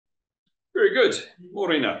Very good.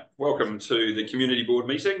 Morena, welcome to the Community Board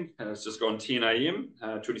meeting. It's just gone 10 a.m,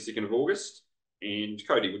 22nd of August. And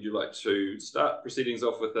Cody, would you like to start proceedings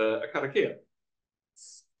off with a karakia?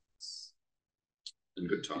 In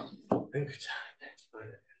good time. In good time.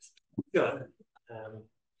 Good.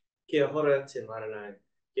 Kia hora te maranau,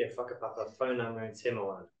 kia whakapapa whaunanga te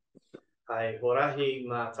moana. Ai horahi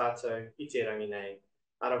mā tātou I te rangi nei,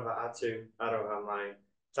 aroha atu, aroha mai,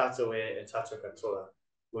 tātou e tātou katoa.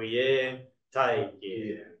 Oye, tai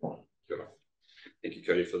e. Good. Thank you,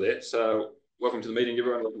 Cody, for that. So, welcome to the meeting,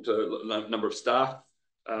 everyone. Welcome to a number of staff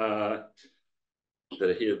that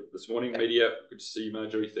are here this morning. Media, good to see you,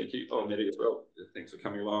 Marjorie. Thank you. Oh, Maddie as well. Thanks for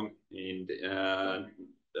coming along. And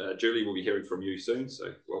Julie, will be hearing from you soon,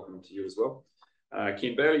 so welcome to you as well.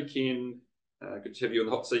 Ken Bailey, Ken, good to have you on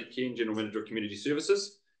the hot seat. Ken, General Manager of Community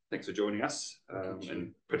Services. Thanks for joining us,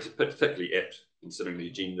 and particularly apt considering the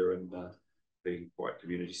agenda and being quite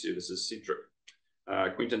community services centric.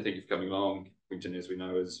 Quentin, thank you for coming along. Quentin, as we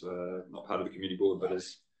know, is not part of the community board, but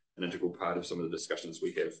is an integral part of some of the discussions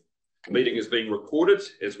we have. The meeting is being recorded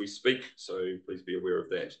as we speak, so please be aware of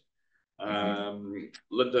that.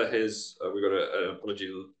 Linda has, we got an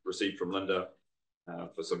apology received from Linda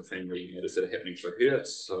for some family matters that are happening for her.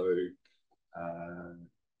 So,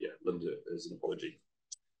 yeah, Linda is an apology.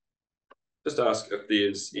 Just ask if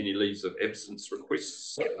there's any leaves of absence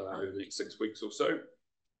requests over the next 6 weeks or so.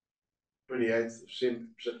 28th of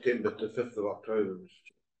September to 5th of October.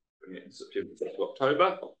 28th September, 5th of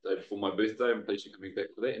October, day before my birthday. I'm pleased you're coming back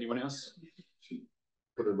for that. Anyone else?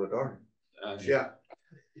 Put in my diary. Yeah.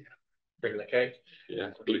 Bring the cake. Yeah,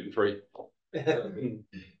 gluten free.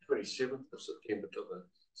 27th of September to the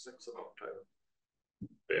 6th of October.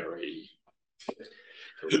 Very.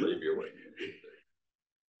 Leave you away.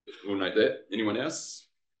 We'll note that. Anyone else?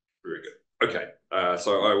 Very good. Okay,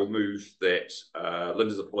 so I will move that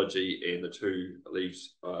Linda's apology and the 2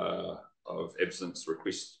 leaves of absence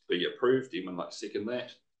requests be approved. Anyone like to second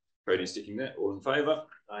that? Cody seconding that. All in favour?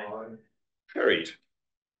 Aye. Carried.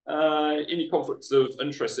 Any conflicts of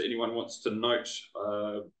interest that anyone wants to note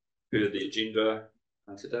per the agenda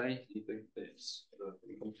today? Anything that's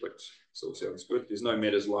in conflict? So all sounds good. There's no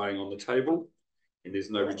matters lying on the table, and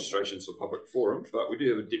there's no registrations for public forum, but we do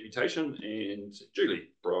have a deputation, and Julie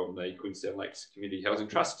from the Queenstown Lakes Community Housing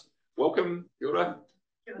Trust. Welcome, Kia ora.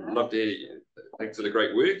 Love to hear you. Thanks for the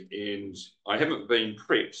great work, and I haven't been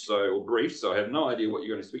prepped or briefed, so I have no idea what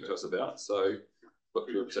you're going to speak to us about. So, what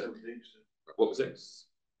was that?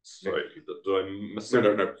 Sorry, did I miss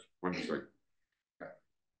something? No. I'm sorry.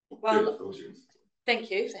 Well,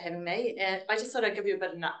 thank you for having me. And I just thought I'd give you a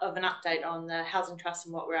bit of an update on the Housing Trust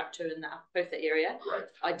and what we're up to in the Clutha area. Right.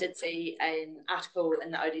 I did see an article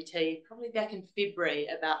in the ODT probably back in February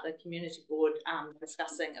about the community board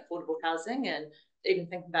discussing affordable housing and even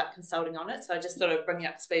thinking about consulting on it. So I just thought I'd bring you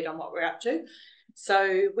up to speed on what we're up to.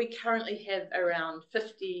 So we currently have around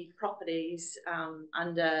 50 properties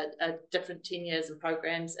under different tenures and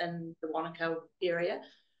programs in the Wānaka area.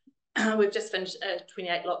 We've just finished a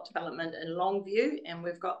 28 lot development in Longview, and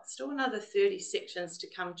we've got still another 30 sections to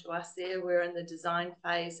come to us there. We're in the design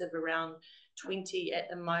phase of around 20 at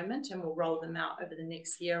the moment, and we'll roll them out over the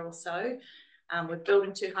next year or so. We're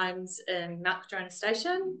building 2 homes in Mount Katrona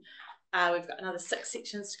Station. We've got another 6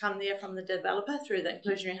 sections to come there from the developer through the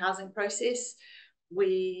inclusionary housing process.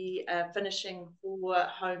 We are finishing 4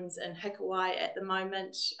 homes in Hikawai at the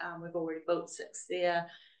moment. We've already built 6 there.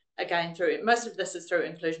 Again, most of this is through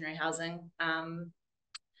inclusionary housing.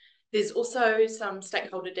 There's also some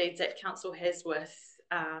stakeholder deeds that council has with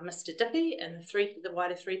Mr. Dippy in the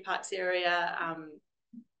wider 3 Parks area,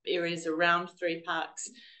 areas around 3 Parks.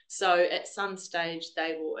 So at some stage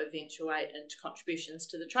they will eventuate into contributions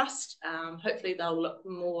to the trust. Hopefully they'll look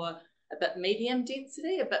a bit medium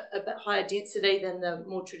density, a bit higher density than the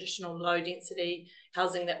more traditional low density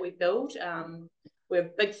housing that we build.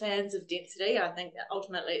 We're big fans of density. I think that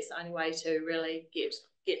ultimately it's the only way to really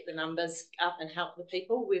get the numbers up and help the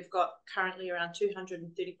people. We've got currently around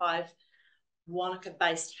 235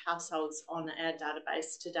 Wānaka-based households on our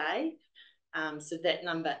database today. So that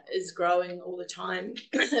number is growing all the time.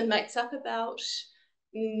 It makes up about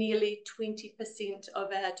nearly 20% of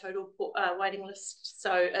our total waiting list.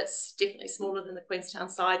 So it's definitely smaller than the Queenstown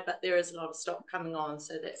side, but there is a lot of stock coming on,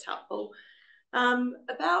 so that's helpful.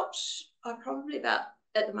 Probably about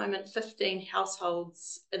at the moment 15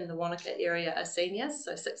 households in the Wānaka area are seniors,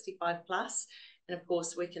 so 65 plus, and of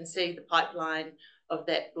course we can see the pipeline of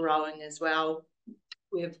that growing as well.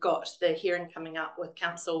 We've got the hearing coming up with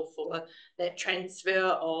council for that transfer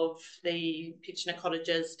of the pensioner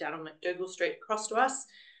cottages down on McDougall Street across to us.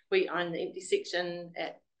 We own the empty section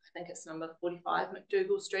at think it's number 45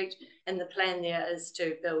 McDougall Street, and the plan there is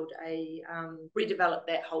to build a redevelop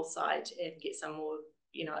that whole site and get some more,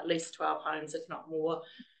 at least 12 homes, if not more.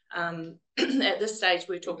 At this stage,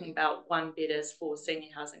 we're talking about 1 bedders for senior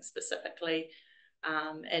housing specifically,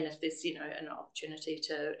 and if there's an opportunity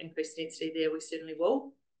to increase density there, we certainly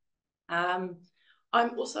will.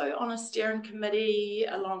 I'm also on a steering committee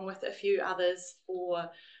along with a few others for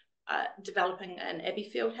developing an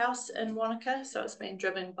Abbeyfield house in Wānaka. So it's been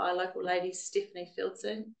driven by local lady Stephanie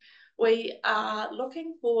Fieldson. We are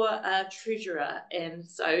looking for a treasurer, and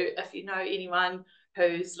so if you know anyone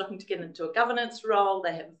who's looking to get into a governance role,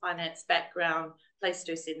 they have a finance background, please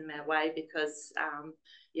do send them our way, because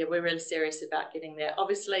we're really serious about getting there.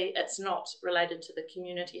 Obviously, it's not related to the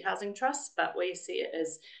Community Housing Trust, but we see it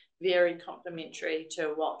as very complementary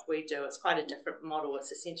to what we do. It's quite a different model.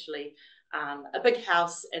 It's essentially a big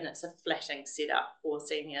house, and it's a flatting setup for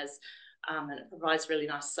seniors, and it provides really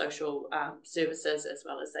nice social services, as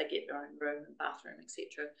well as they get their own room and bathroom,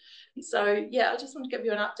 etc. So I just want to give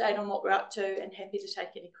you an update on what we're up to, and happy to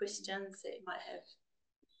take any questions that you might have.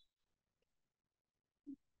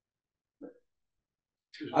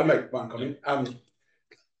 I'd make one comment.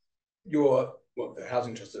 The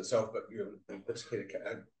housing trust itself, but you particularly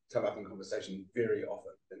come up in conversation very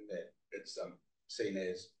often, in that it's seen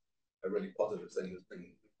as a really positive thing that's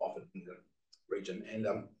been offered in the region. And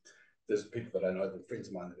there's people that I know, the friends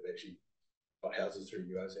of mine, that have actually got houses through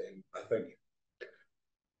UOs, and I think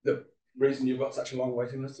the reason you've got such a long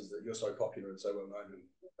waiting list is that you're so popular and so well known,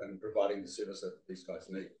 and providing the service that these guys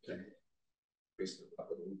need. Best of luck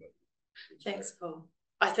with all of it. Thanks, Paul.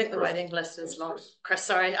 I think the waiting list is long. Chris,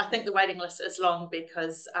 sorry. I think the waiting list is long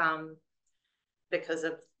because of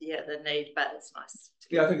the need, but it's nice.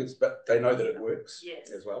 I think but they know that it works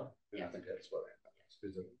as well. And I think that's what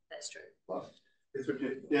that's true. Well,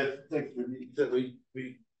 thanks.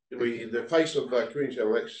 The face of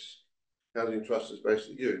Queenstown Lakes Housing Trust is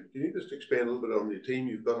basically you. Can you just expand a little bit on the team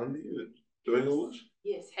you've got under you that's doing all this?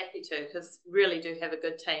 Yes, happy to, because really do have a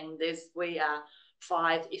good team. We are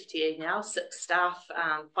 5 FTE now, 6 staff.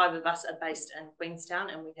 5 of us are based in Queenstown,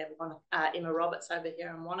 and we have Emma Roberts over here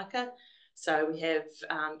in Wānaka. So we have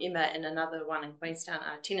Emma and another one in Queenstown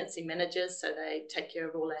are tenancy managers, so they take care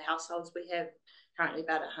of all our households. We have currently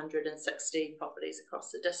about 160 properties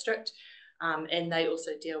across the district, and they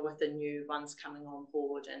also deal with the new ones coming on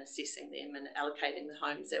board and assessing them and allocating the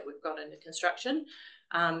homes that we've got into construction.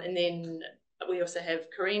 And then we also have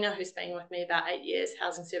Karina, who's been with me about 8 years,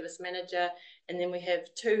 housing service manager. And then we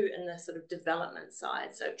have 2 in the sort of development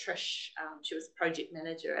side. So Trish, she was project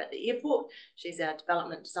manager at the airport. She's our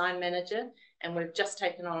development design manager. And we've just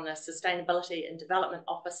taken on a sustainability and development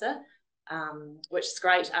officer, which is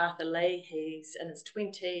great. Arthur Lee, he's in his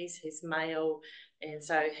 20s, he's male. And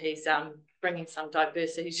so he's bringing some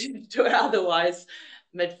diversity to our otherwise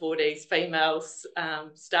mid-40s females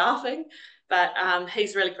staffing. But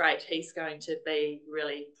he's really great. He's going to be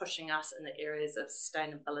really pushing us in the areas of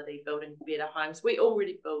sustainability, building better homes. We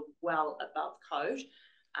already build well above code,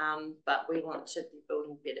 but we want to be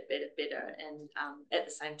building better, and at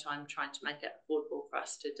the same time trying to make it affordable for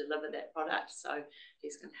us to deliver that product. So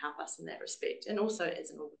he's going to help us in that respect, and also as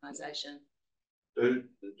an organisation. So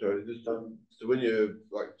when you're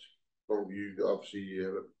you obviously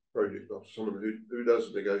have a project of someone who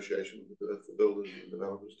does the negotiation with the builders and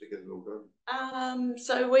developers to get it all done?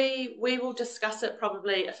 So we will discuss it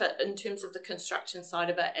probably in terms of the construction side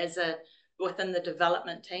of it within the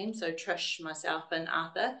development team. So Trish, myself, and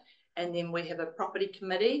Arthur, and then we have a property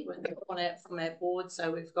committee from our board.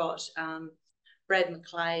 So we've got Brad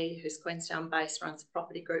McClay, who's Queenstown based, runs the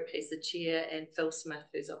property group. He's the chair, and Phil Smith,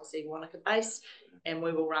 who's obviously Wānaka based, and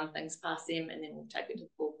we will run things past them, and then we'll take it to the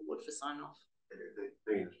full board for sign off.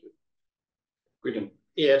 I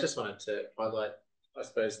just wanted to highlight, I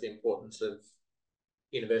suppose, the importance of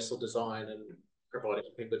universal design and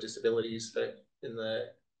providing people with disabilities in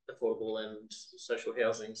the affordable and social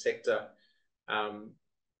housing sector. And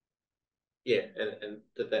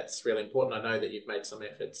that's really important. I know that you've made some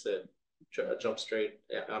efforts at Job Street,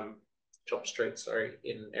 in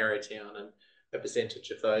Arrowtown, and a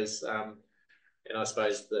percentage of those. And I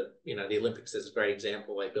suppose that the Olympics is a great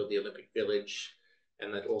example. They built the Olympic Village,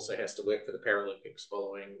 and that also has to work for the Paralympics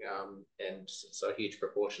following. And so a huge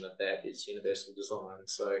proportion of that is universal design.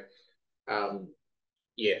 So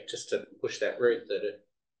just to push that route, that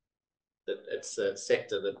it's a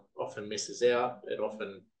sector that often misses out. It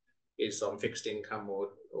often is on fixed income or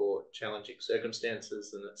challenging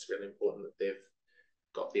circumstances, and it's really important that they've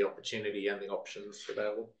got the opportunity and the options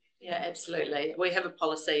available. Yeah, absolutely. We have a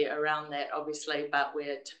policy around that, obviously, but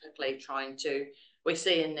we're typically trying to we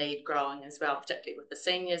see a need growing as well, particularly with the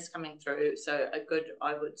seniors coming through. So a good,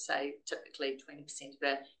 I would say, typically 20%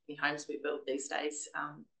 of any homes we build these days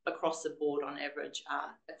across the board on average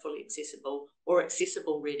are fully accessible or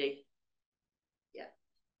accessible ready. Yeah.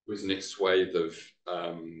 Where's the next wave of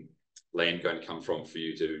land going to come from for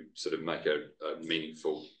you to sort of make a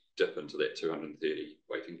meaningful dip into that 230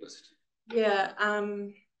 waiting list? Yeah,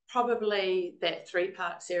 probably that Three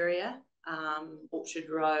Parks area, Orchard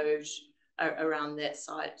Road, around that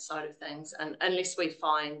side of things, and unless we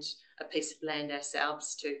find a piece of land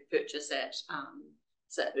ourselves to purchase at,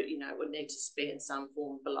 so you know, it would need to be in some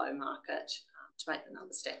form below market to make the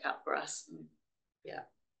numbers stack up for us. Yeah.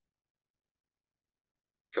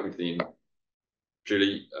 Coming to the end,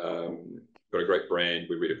 Julie, got a great brand.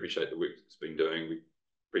 We really appreciate the work it's been doing. We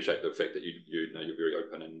appreciate the fact that you know you're very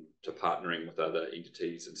open and to partnering with other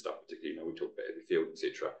entities and stuff. Particularly, you know, we talk about the field,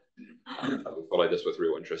 etc. We follow this with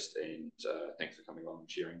real interest, and thanks for coming on and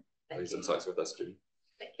sharing these insights with us, Julie.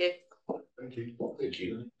 Thank you. Thank you. Thank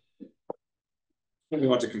you. Moving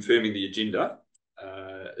on to confirming the agenda.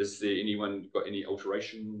 Is there anyone got any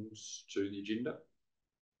alterations to the agenda?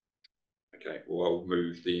 Okay, well, I'll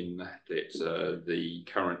move then that the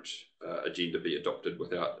current agenda be adopted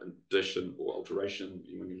without addition or alteration.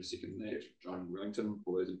 Anyone going to second that? John Wellington,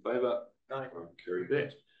 all those in favour? Aye. I'll carry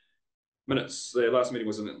that. Minutes, their last meeting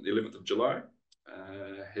was on the 11th of July.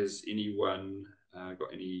 Has anyone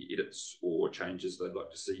got any edits or changes they'd like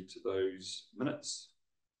to see to those minutes?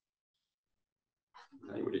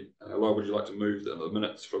 Lyle, would you like to move the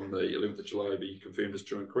minutes from the 11th of July be confirmed as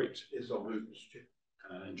true and correct? Yes, I'll move, Mr. Chair.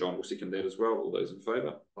 And John will second that as well. All those in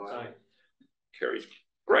favour? Aye. Carried.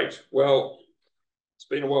 Great. Well, it's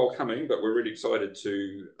been a while coming, but we're really excited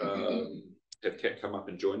to have Kat come up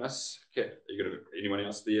and join us. Kat, are you going to anyone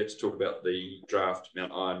else there to talk about the draft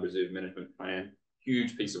Mount Iron Reserve Management Plan?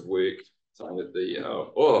 Huge piece of work. Something that the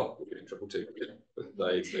we're getting triple T with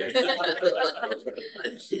Dave.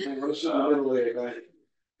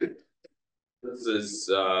 This is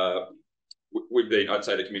I'd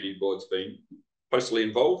say the community board's been closely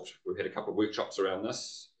involved. We've had a couple of workshops around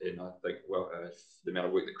this, and I think, well, the amount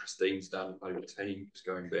of work that Christine's done over the team is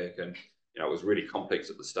going back, and you know, it was really complex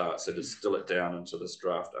at the start, so to distill it down into this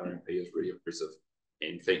draft RMP is really impressive.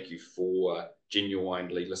 And thank you for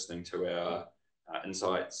genuinely listening to our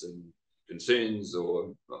insights and concerns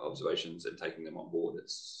or observations and taking them on board.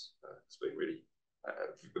 It's been really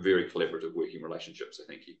a very collaborative working relationship, so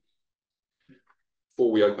thank you.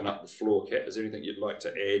 Before we open up the floor, Kat, is there anything you'd like to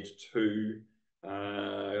add to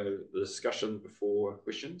the discussion before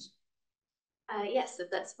questions? Yes, if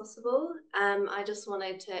that's possible. I just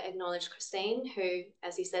wanted to acknowledge Christine, who,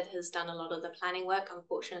 as you said, has done a lot of the planning work.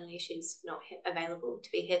 Unfortunately, she's not available to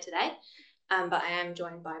be here today, but I am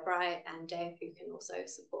joined by Bri and Dave, who can also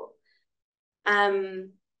support.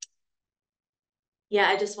 Yeah,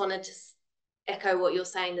 I just wanted to echo what you're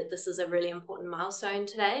saying, that this is a really important milestone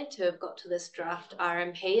today. To have got to this draft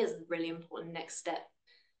RMP is a really important next step.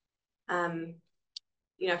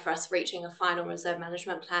 You know, for us reaching a final reserve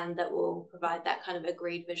management plan that will provide that kind of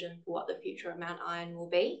agreed vision for what the future of Mount Iron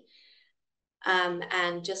will be.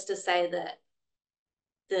 And just to say that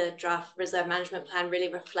the draft reserve management plan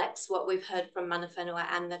really reflects what we've heard from mana whenua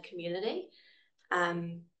and the community.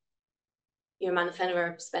 You know, mana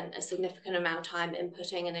whenua have spent a significant amount of time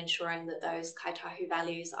inputting and ensuring that those kaitahu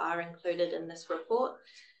values are included in this report.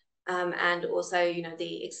 And also, you know,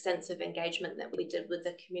 the extensive engagement that we did with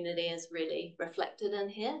the community is really reflected in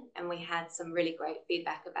here. And we had some really great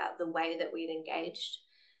feedback about the way that we'd engaged.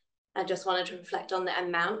 I just wanted to reflect on the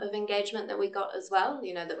amount of engagement that we got as well.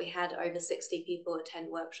 You know, that we had over 60 people attend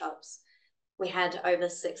workshops. We had over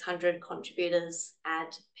 600 contributors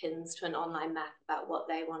add pins to an online map about what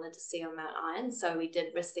they wanted to see on Mount Iron. So we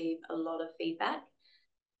did receive a lot of feedback.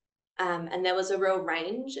 And there was a real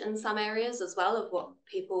range in some areas as well of what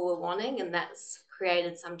people were wanting, and that's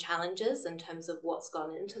created some challenges in terms of what's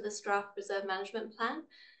gone into this draft reserve management plan.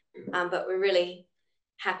 But we're really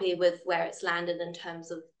happy with where it's landed in terms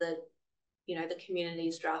of the, you know, the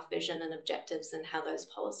community's draft vision and objectives and how those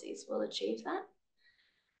policies will achieve that.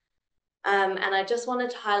 And I just wanted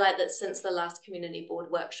to highlight that since the last community board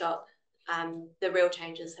workshop, the real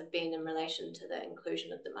changes have been in relation to the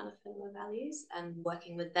inclusion of the mana whenua values and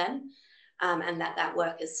working with them, and that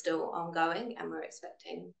work is still ongoing, and we're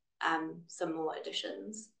expecting some more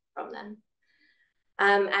additions from them.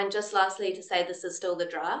 And just lastly, to say this is still the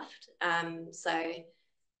draft. So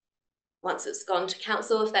once it's gone to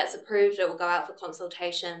council, if that's approved, it will go out for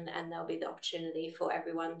consultation, and there'll be the opportunity for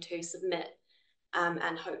everyone to submit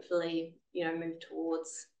and hopefully, you know, move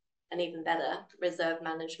towards an even better reserve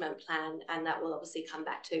management plan, and that will obviously come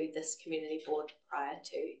back to this community board prior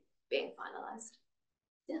to being finalised.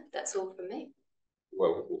 Yeah, that's all from me.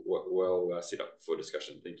 Well set up for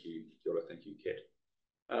discussion. Thank you, Kia ora. Thank you, Kat.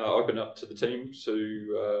 Open up to the team for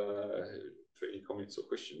any comments or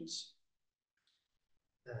questions.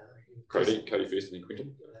 Cody first and then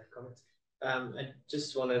Quentin. Comments. I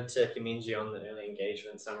just wanted to commend you on the early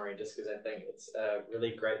engagement summary, just because I think it's a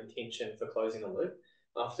really great intention for closing the loop.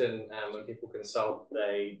 Often when people consult,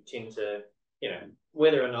 they tend to,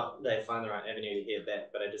 whether or not they find the right avenue to hear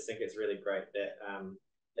that, but I just think it's really great that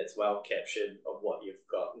it's well captured of what you've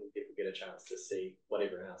got and people get a chance to see what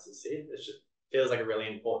everyone else has said. It just feels like a really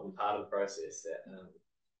important part of the process that,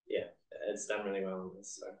 it's done really well on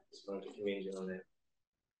this. So I just wanted to commend you on that.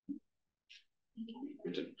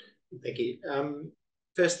 Thank you.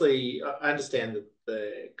 Firstly, I understand that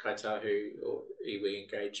the kaitahu or iwi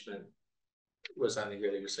engagement was only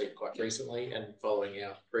really received quite recently and following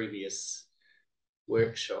our previous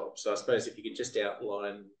workshop. So I suppose if you could just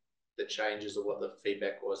outline the changes or what the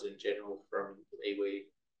feedback was in general from iwi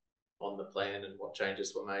on the plan and what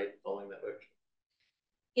changes were made following that workshop.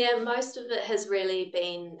 Yeah, most of it has really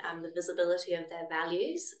been the visibility of their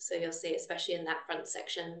values. So you'll see, especially in that front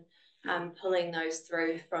section, pulling those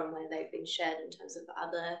through from where they've been shared in terms of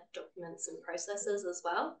other documents and processes as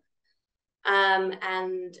well.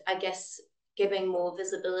 And I guess giving more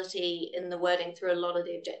visibility in the wording through a lot of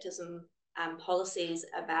the objectives and policies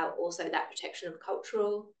about also that protection of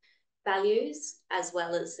cultural values, as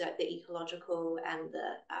well as the ecological and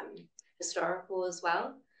the historical as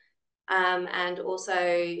well. And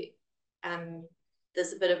also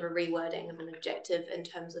there's a bit of a rewording of an objective in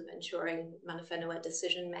terms of ensuring mana whenua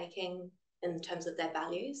decision making in terms of their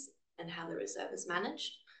values and how the reserve is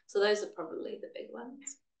managed. So those are probably the big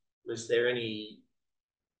ones. Was there any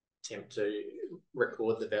attempt to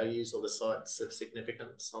record the values or the sites of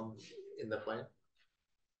significance in the plan?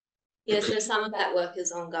 Yeah, so some of that work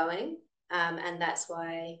is ongoing, and that's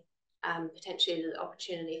why potentially the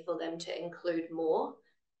opportunity for them to include more,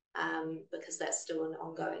 because that's still an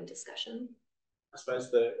ongoing discussion. I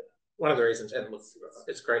suppose one of the reasons, and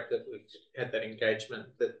it's great that we've had that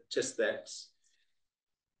engagement, that just that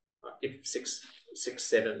if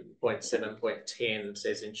 6.7.10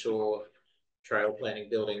 says ensure trail planning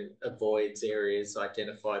building avoids areas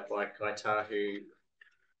identified by kaitahu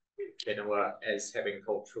whenua as having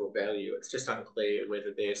cultural value. It's just unclear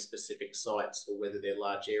whether they're specific sites or whether they're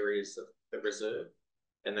large areas of the reserve,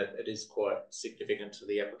 and that it is quite significant to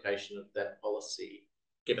the application of that policy,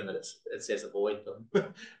 given that it says avoid them,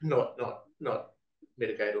 not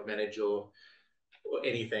mitigate or manage or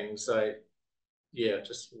anything. So yeah,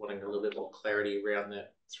 just wanting a little bit more clarity around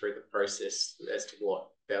that through the process as to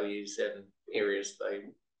what values and areas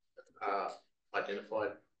they are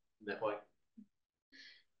identified in that way.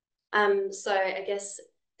 So I guess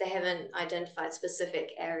they haven't identified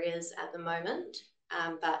specific areas at the moment,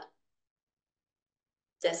 but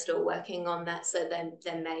they're still working on that. So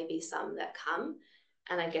there may be some that come,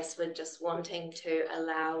 and I guess we're just wanting to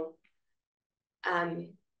allow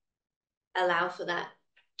for that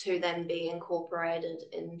to then be incorporated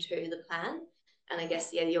into the plan. And I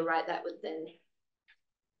guess, yeah, you're right, that would then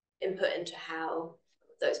input into how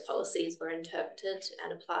those policies were interpreted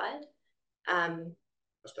and applied. I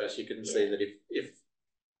suppose you can see that if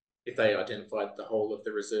they identified the whole of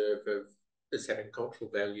the reserve as having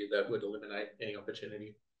cultural value, that would eliminate any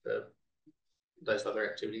opportunity for those other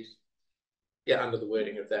activities. Yeah, under the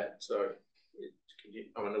wording of that. So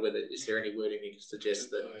I wonder is there any wording you can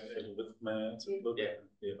suggest that? Yeah,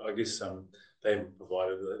 I guess they haven't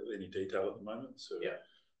provided any detail at the moment. So yeah,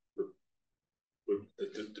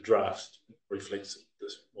 the draft reflects the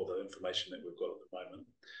information that we've got at the moment.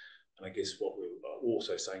 And I guess what we're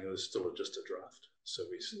also saying is still just a draft. So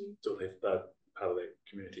we still have that part of that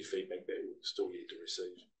community feedback that we're still yet to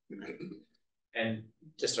receive. And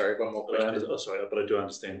just sorry, one more question. But I do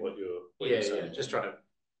understand what you're saying. Yeah, just trying to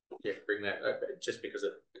bring that up, just because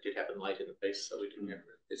it did happen late in the piece, so we can have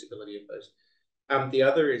visibility of those. The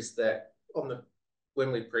other is that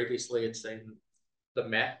when we previously had seen the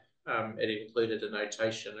map, it included a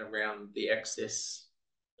notation around the access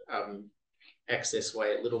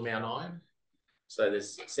way at Little Mount Iron. So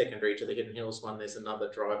there's secondary to the Hidden Hills one, there's another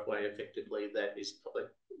driveway effectively that is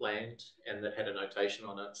public land, and that had a notation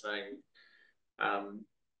on it saying,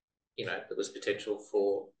 there was potential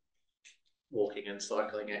for walking and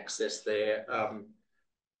cycling access there.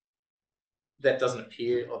 That doesn't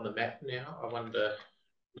appear on the map now. I wonder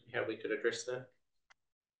how we could address that.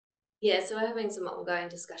 Yeah, so we're having some ongoing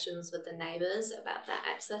discussions with the neighbours about that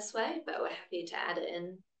access way, but we're happy to add it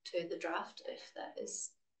in to the draft if that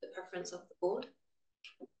is the preference of the board?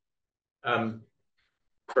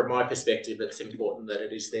 From my perspective, it's important that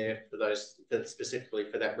it is there for those, specifically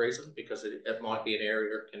for that reason, because it might be an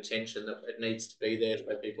area of contention that it needs to be there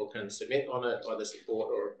so people can submit on it, either support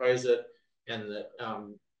or oppose it, and that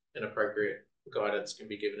an appropriate guidance can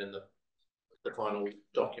be given in the final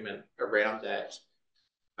document around that.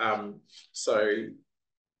 So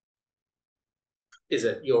is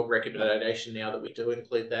it your recommendation now that we do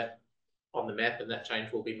include that on the map, and that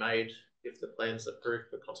change will be made if the plan's approved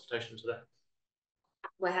for consultation today?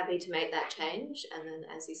 We're happy to make that change, and then,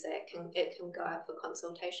 as you say, it can go out for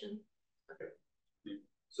consultation. Okay. Yeah.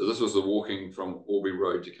 So this was the walking from Albury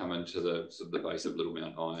Road to come into the sort of the base of Little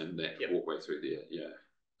Mount Iron, that walkway through there. Yeah,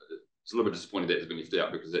 it's a little bit disappointing that has been left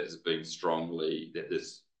out, because that has been strongly, that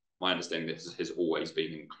this, my understanding, that this has always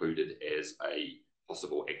been included as a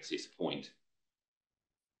possible access point.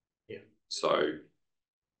 Yeah. So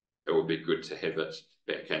it would be good to have it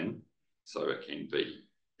back in so it can be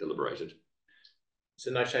deliberated. It's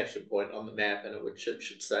a notation point on the map, and it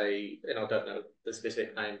should say, and I don't know the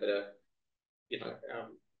specific name, but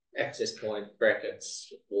access point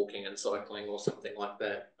brackets walking and cycling or something like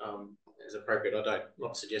that is appropriate. I'm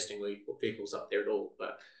not suggesting we put vehicles up there at all,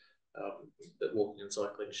 but that walking and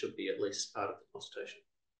cycling should be at least part of the consultation.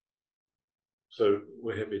 So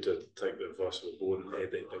we're happy to take the advice of the board and add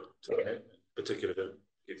that to the map, particularly if it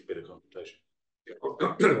gets better consultation.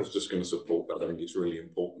 I was just going to support that. I think it's really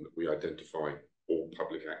important that we identify all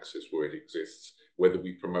public access where it exists. Whether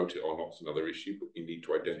we promote it or not is another issue, but we need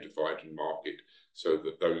to identify it and mark it so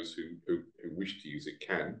that those who wish to use it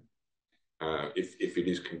can. If it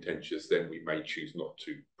is contentious, then we may choose not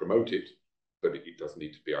to promote it, but it does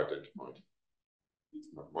need to be identified.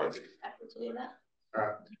 My view. Happy to do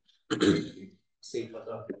that. See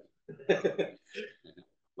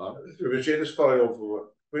if Richard, just following on from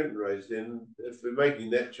what Quentin raised in, if we're making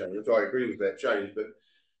that change, I agree with that change, but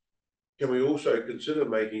can we also consider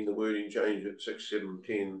making the wording change at 6, 7,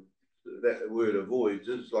 10? That word avoids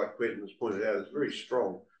is, like Quentin has pointed out, is very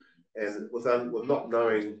strong, and with not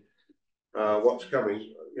knowing what's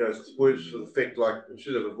coming, words to the effect like,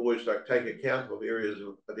 instead of avoids, like take account of areas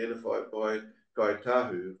identified by Kai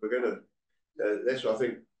Tahu. If we're going to, that's I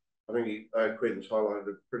think Quentin's highlighted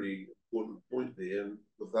a pretty important point there, and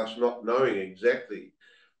with us not knowing exactly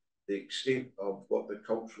the extent of what the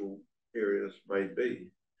cultural areas may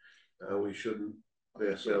be, we shouldn't put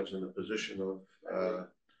ourselves in a position of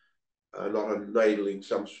not enabling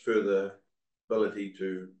some further ability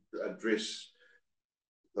to address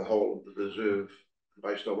the whole of the reserve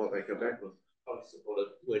based on what they come back with. I support a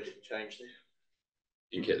wording change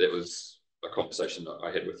there. Inket, that was a conversation that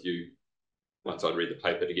I had with you once I'd read the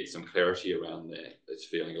paper to get some clarity around that. It's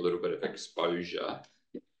feeling a little bit of exposure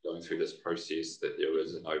going through this process, that there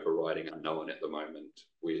is an overriding unknown at the moment,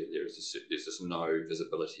 where there's just no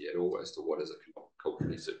visibility at all as to what is a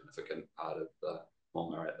culturally significant part of the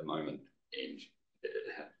Maunga at the moment. And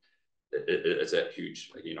is that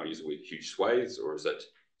huge, I use the word huge swathes, or is it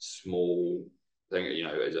small thing,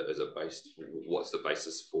 is it based, what's the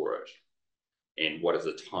basis for it? And what is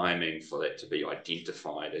the timing for that to be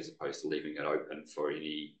identified, as opposed to leaving it open for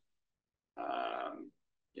any,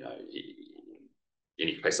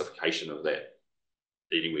 any classification of that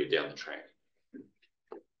anywhere down the track?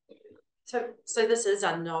 So this is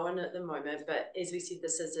unknown at the moment, but as we said,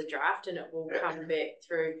 this is a draft, and it will come back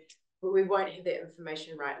through. We won't have that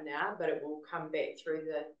information right now, but it will come back through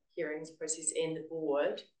the hearings process and the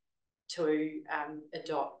board to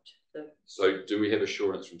adopt the. So do we have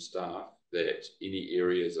assurance from staff that any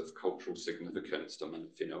areas of cultural significance to mana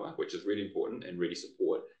whenua, which is really important and really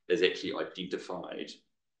support, is actually identified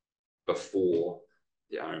before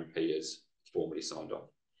the RMP is formally signed off?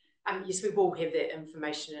 Yes, we will have that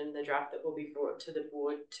information in the draft that will be brought to the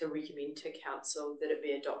board to recommend to council that it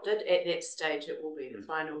be adopted. At that stage, it will be the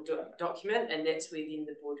final document, and that's where then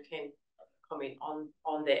the board can comment on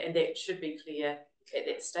that, and that should be clear at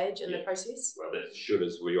that stage in the process. Well, that should,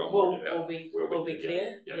 as we are. Will be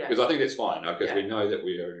clear. Yeah, because I think that's fine, because we know that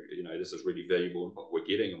we are, this is really valuable in what we're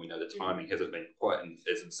getting, and we know the timing hasn't been quite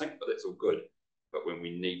as in sync, but that's all good. But when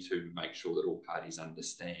we need to make sure that all parties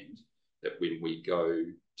understand that when we go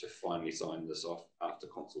to finally sign this off after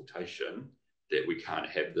consultation, that we can't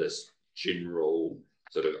have this general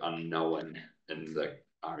sort of unknown in the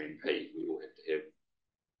RMP. We will have to have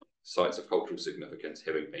sites of cultural significance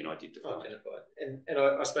having been identified. And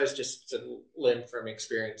I suppose just to learn from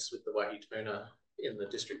experience with the Wānaka-Upper in the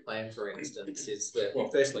district plan, for instance, is that, well,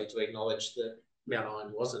 firstly, to acknowledge that Mount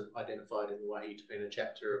Iron wasn't identified in the Wānaka-Upper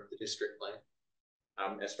chapter of the district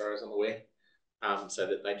plan, as far as I'm aware, so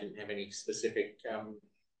that they didn't have any specific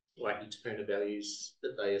Waihi Te Puna values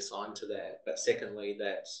that they assign to that. But secondly,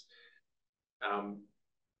 that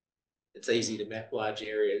it's easy to map large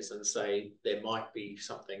areas and say there might be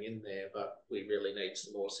something in there, but we really need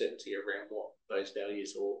some more certainty around what those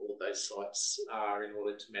values or those sites are in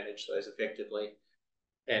order to manage those effectively,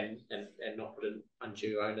 and not put an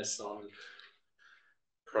undue onus on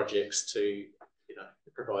projects to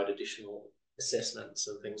provide additional assessments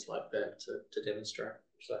and things like that to demonstrate.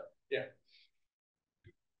 So yeah.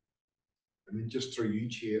 And then just through you,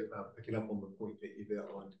 Chair, picking up on the point that you've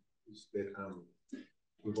outlined, is that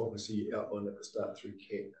we've obviously outlined at the start through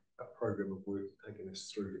CAT a program of work taking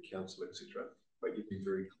us through the council, etc. But you've been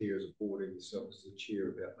very clear as a board and yourself as the chair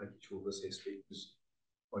about making sure this aspect is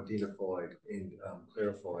identified and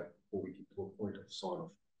clarified before we get to a point of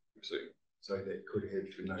sign-off. So that could have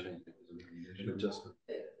an adjustment.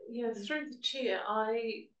 Yeah, through the chair,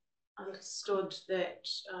 I understood that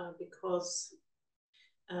because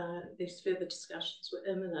these further discussions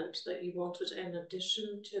were imminent, that you wanted an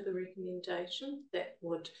addition to the recommendation that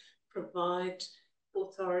would provide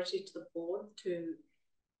authority to the board to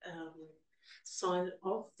sign it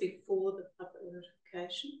off before the public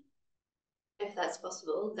notification. If that's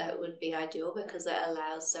possible, that would be ideal because it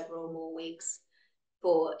allows several more weeks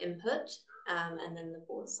for input and then the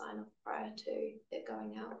board sign off prior to it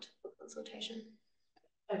going out for consultation.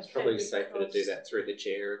 It's probably safer to do that through the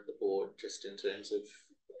chair of the board, just in terms of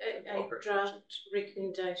a draft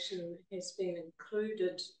recommendation has been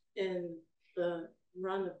included in the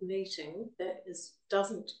run of meeting that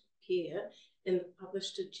doesn't appear in the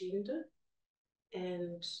published agenda,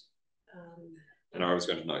 and I was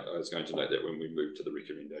going to note that when we move to the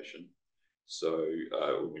recommendation. So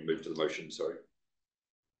when we move to the motion, sorry.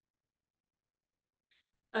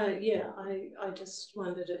 Yeah, I just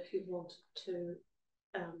wondered if you wanted to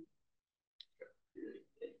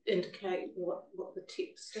indicate what the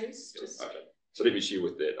text is. Just... Okay. So let me share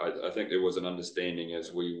with that. I think there was an understanding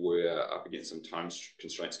as we were up against some time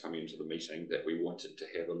constraints coming into the meeting that we wanted to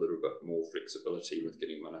have a little bit more flexibility with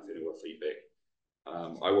getting mana whenua feedback.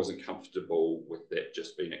 I wasn't comfortable with that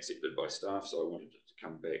just being accepted by staff, so I wanted it to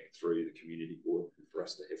come back through the community board for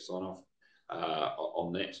us to have sign off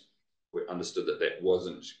on that. We understood that that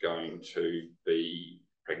wasn't going to be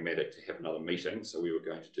pragmatic to have another meeting, so we were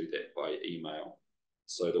going to do that by email.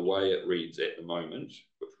 So the way it reads at the moment,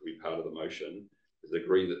 which will be part of the motion, is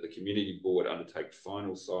agree that the community board undertake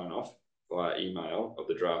final sign-off via email of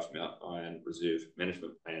the draft Mount Iron Reserve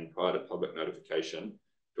Management Plan prior to public notification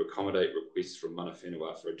to accommodate requests from mana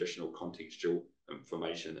whenua for additional contextual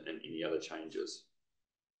information and any other changes.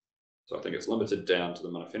 So I think it's limited down to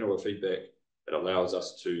the mana whenua feedback. It allows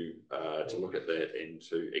us to look at that and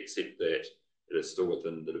to accept that it is still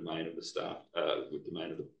within the domain of the staff, with the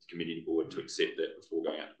domain of the community board to accept that before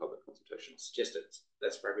going out to public consultations. Just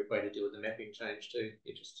that's a very good way to deal with the mapping change too.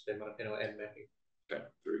 You just do mana whenua and mapping. Okay,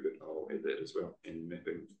 very good. I'll add that as well. And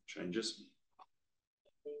mapping changes.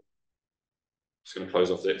 Just going to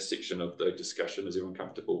close off that section of the discussion. Is everyone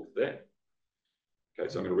comfortable with that? Okay,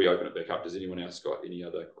 so I'm going to reopen it back up. Does anyone else got any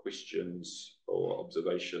other questions or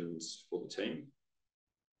observations for the team?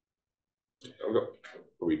 I've got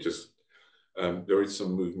probably just there is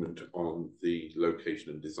some movement on the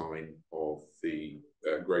location and design of the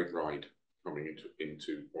Great Ride coming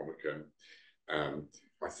into Wānaka.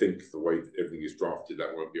 I think the way that everything is drafted,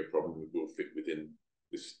 that won't be a problem. It will fit within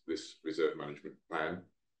this reserve management plan.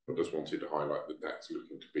 I just wanted to highlight that that's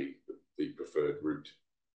looking to be the preferred route.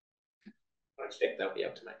 I expect they'll be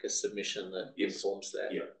able to make a submission that informs that,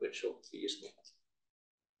 which will be useful.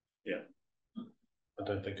 Yeah, I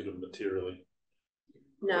don't think it'll materially.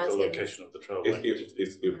 No, the location of the trail.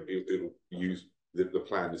 It'll use the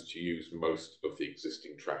plan is to use most of the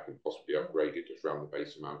existing track and possibly upgrade it just around the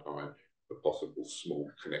base of Mount Iron, a possible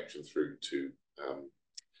small connection through to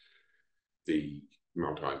the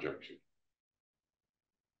Mount Iron junction.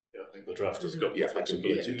 Yeah, I think the draft has got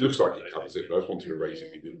flexibility. It looks like it covers it, but I just wanted to raise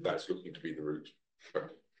it. That's looking to be the route,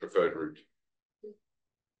 preferred route.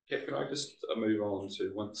 Yeah, can I just move on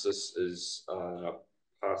to once this is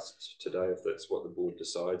passed today, if that's what the board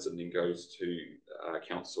decides, and then goes to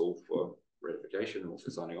council for ratification or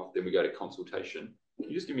for signing off, then we go to consultation. Can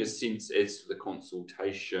you just give me a sense as to the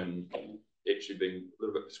consultation, actually being a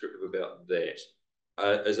little bit prescriptive about that?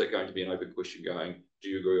 Is it going to be an open question going, do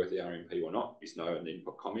you agree with the RMP or not? Yes, no, and then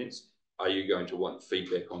put comments. Are you going to want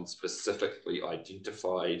feedback on specifically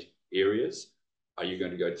identified areas? Are you going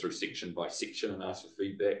to go through section by section and ask for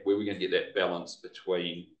feedback? Where are we going to get that balance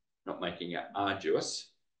between not making it arduous,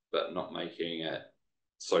 but not making it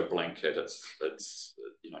so blanket? It's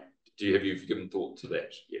you know, have you given thought to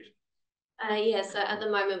that yet? Yeah, so at the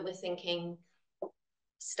moment we're thinking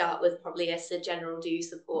start with probably a general do you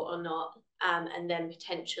support or not, and then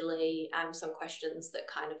potentially some questions that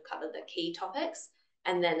kind of cover the key topics,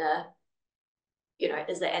 and then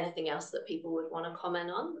is there anything else that people would want to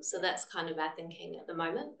comment on? So that's kind of our thinking at the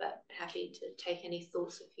moment, but happy to take any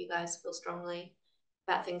thoughts if you guys feel strongly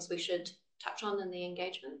about things we should touch on in the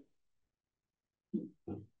engagement.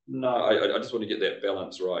 No, I just want to get that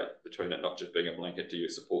balance right between it not just being a blanket, do you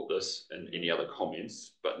support this, and any other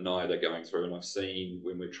comments, but neither going through. And I've seen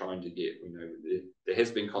when we're trying to get, there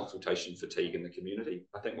has been consultation fatigue in the community.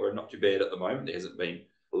 I think we're not too bad at the moment. There hasn't been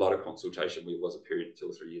a lot of consultation. There was a period 2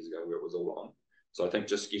 or 3 years ago where it was all on. So I think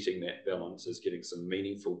just getting that balance is getting some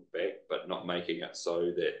meaningful back, but not making it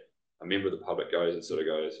so that a member of the public goes and sort of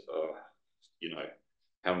goes, oh,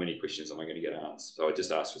 how many questions am I going to get answered? So I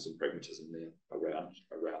just asked for some pragmatism there around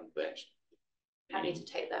that. Happy to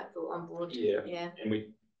take that thought on board. Yeah. And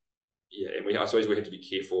I suppose we have to be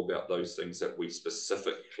careful about those things that we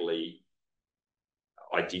specifically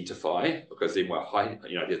identify, because then we're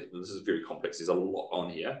this is very complex. There's a lot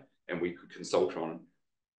on here, and we could consult on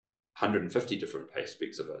 150 different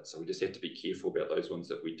aspects of it. So we just have to be careful about those ones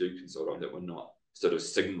that we do consult on, that we're not sort of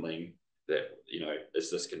signaling that, is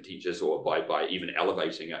this contentious, or by even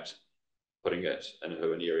elevating it, putting it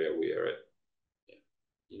into an area where it,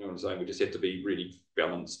 you know what I'm saying? We just have to be really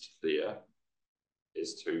balanced there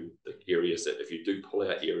as to the areas that, if you do pull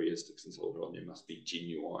out areas to consult on, there must be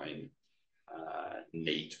genuine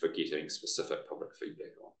need for getting specific public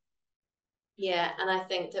feedback on. Yeah, and I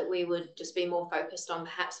think that we would just be more focused on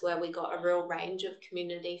perhaps where we got a real range of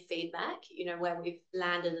community feedback, where we've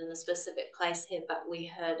landed in a specific place here, but we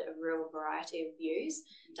heard a real variety of views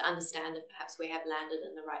to understand if perhaps we have landed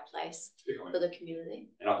in the right place for the community.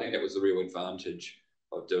 And I think that was the real advantage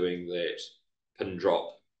of doing that pin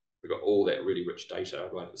drop. We got all that really rich data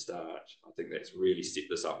right at the start. I think that's really set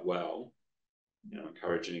this up well,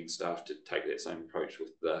 encouraging staff to take that same approach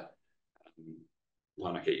with the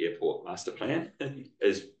Wānaka Airport master plan. I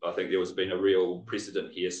think there has been a real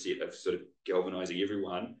precedent here set of sort of galvanising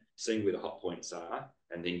everyone, seeing where the hot points are,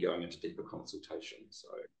 and then going into deeper consultation. So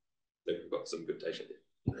I think we've got some good data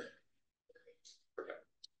there. Okay.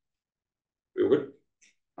 We all good?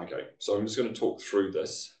 Okay, so I'm just going to talk through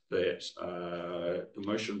this, that the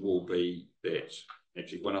motion will be that,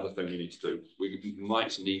 actually one other thing we need to do, we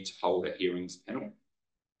might need to hold a hearings panel.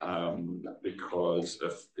 Because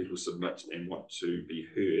if people submit and want to be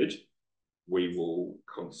heard, we will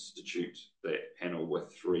constitute that panel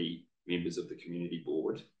with 3 members of the community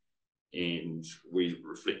board. And we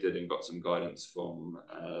reflected and got some guidance from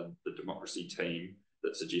the democracy team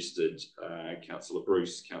that suggested Councillor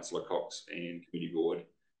Bruce, Councillor Cox, and community board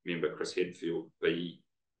member Chris Hadfield be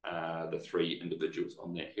the 3 individuals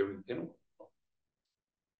on that hearing panel.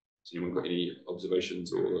 Has anyone got any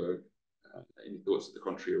observations or any thoughts to the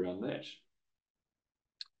contrary around that?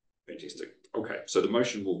 Fantastic. Okay, so the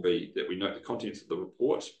motion will be that we note the contents of the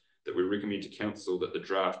report, that we recommend to council that the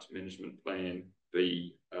draft management plan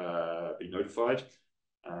be notified,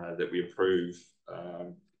 that we approve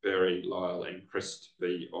Barry, Lyle and Chris to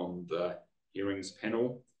be on the hearings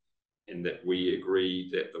panel, and that we agree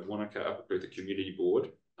that the Wānaka-Upper Clutha Community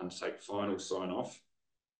Board undertake final sign-off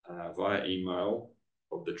via email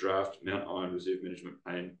of the draft Mount Iron Reserve Management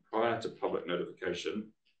Plan prior to public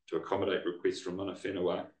notification to accommodate requests from mana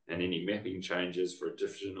whenua and any mapping changes for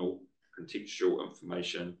additional contextual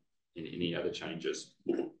information and any other changes.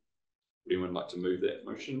 Would anyone like to move that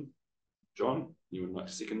motion? John, anyone like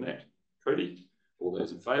to second that? Cody? All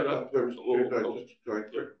those in favour? Before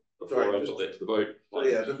I put that to the vote.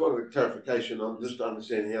 Yeah, just wanted a clarification on just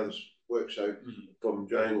understanding how this works. So from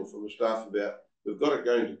Jane or from the staff about, we've got it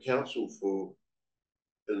going to council for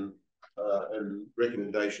in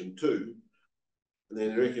recommendation 2, and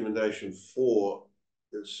then recommendation 4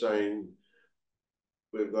 is saying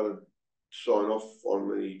we've got to sign off on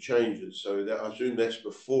the changes. So that, I assume that's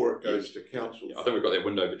before it goes to council. Yeah, I think we've got that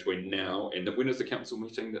window between now and when is the council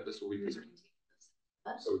meeting that this will be presented?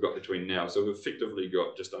 So we've got between now. So we've effectively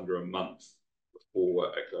got just under a month before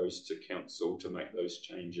it goes to council to make those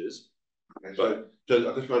changes. Okay, so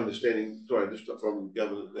I just my understanding, sorry, just from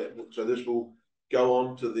government, that so this will go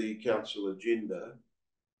on to the council agenda.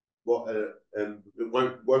 And it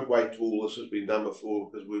won't wait till all this has been done before,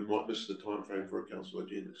 because we might miss the time frame for a council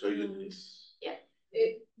agenda. So yeah,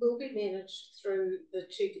 it will be managed through the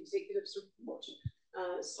Chief Executive's report.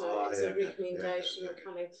 So it's a recommendation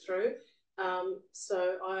coming through.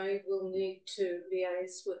 So I will need to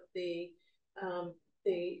liaise with the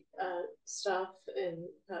staff and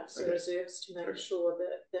Parks and Reserves to make sure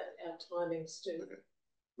that our timings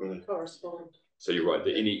do correspond. So you're right.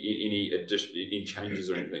 That any addition, any changes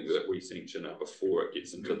or anything that we sanction up before it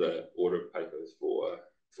gets into the order of papers for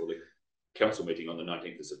the council meeting on the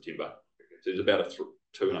 19th of September. So it's about a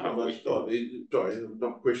 2.5 weeks. Sorry, I'm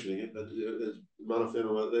not questioning it, but as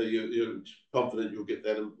Manawhānau, you're confident you'll get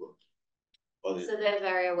that input. So they're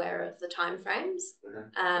very aware of the timeframes,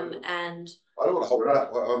 and I don't want to hold it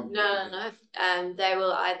up. no. They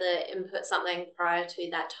will either input something prior to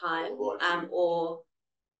that time, or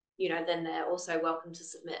then they're also welcome to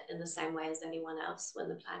submit in the same way as anyone else when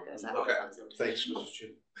the plan goes out. Okay, thanks, Mr. Chair.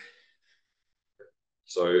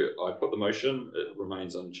 So I put the motion, it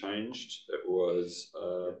remains unchanged. It was,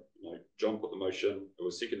 John put the motion, it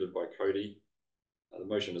was seconded by Cody. The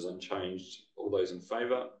motion is unchanged. All those in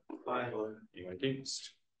favour? Aye. Anyone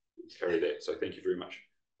against? Carry that. So thank you very much.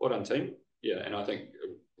 Well done, team. Yeah, and I think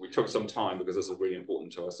we took some time because this is really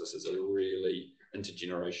important to us. This is a really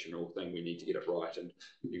intergenerational thing. We need to get it right, and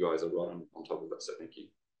you guys are right on top of it. So thank you.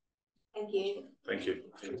 Thank you. Thank you.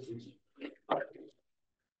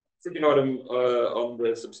 Second item on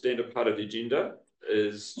the substantive part of the agenda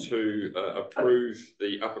is to approve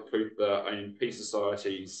the Upper Clutha AMP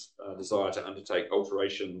Society's desire to undertake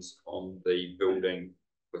alterations on the building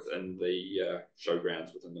within the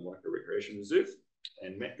showgrounds within the Wānaka Recreation Reserve.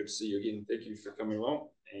 And Matt, good to see you again. Thank you for coming along.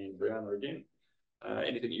 And Brianna again.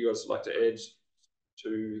 Anything you guys would like to add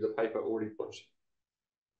to the paper already put?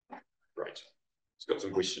 Great. It's got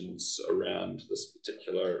some questions around this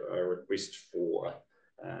particular request for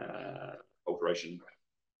alteration.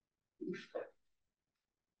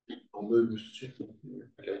 I'll move, Mr. Chair.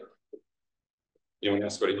 Okay. Anyone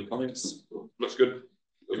else got any comments? Looks good.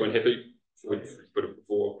 Everyone happy? We've put it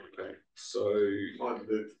before. Okay. So I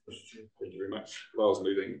move, Mr. Chair. Thank you very much. Well, I was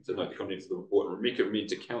moving to note the contents of the report and recommend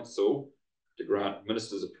to council to grant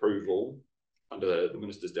minister's approval under the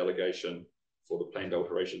minister's delegation for the planned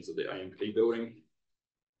alterations of the AMP building.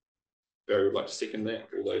 Barry would like to second that.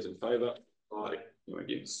 All those in favour? Aye. Anyone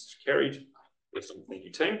against? Carried. Excellent. Thank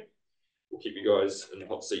you, team. We'll keep you guys in the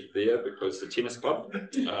hot seat there because the tennis club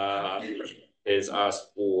has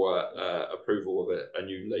asked for approval of a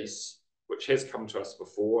new lease, which has come to us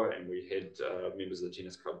before, and we had members of the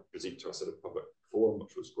tennis club present to us at a public forum,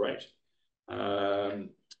 which was great.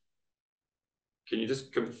 Can you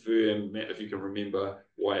just confirm, Matt, if you can remember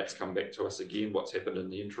why it's come back to us again? What's happened in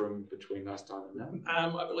the interim between last time and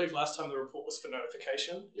now? I believe last time the report was for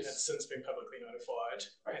notification. Yes. It's since been publicly notified,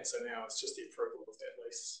 and so now it's just the approval of that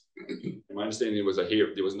lease. My understanding there was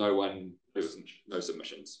no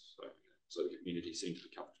submissions, so the community seemed to be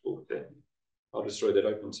comfortable with that. I'll just throw that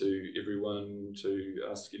open to everyone to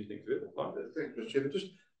ask anything further. Thanks, Mr. Chairman.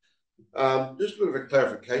 Just a bit of a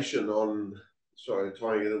clarification on,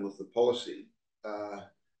 tying it in with the policy. I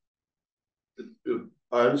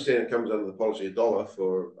understand it comes under the policy $1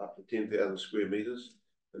 for up to 10,000 square metres,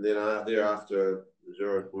 and then thereafter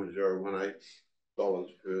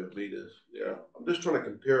 $0.018 per metres. Yeah, I'm just trying to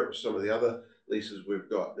compare it with some of the other leases we've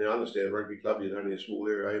got. Now I understand rugby club, you're only a small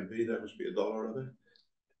area AMP, that must be $1, are they?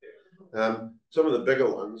 Some of the bigger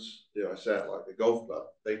ones, I say it like the golf club,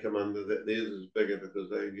 they come under that. Theirs is bigger because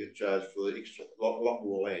they get charged for the extra lot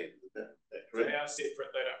more land. Is that correct? They are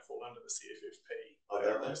separate. They don't fall under the CFFP.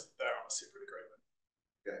 They're on a separate agreement.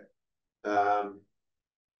 Okay.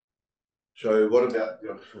 So what about be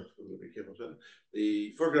careful,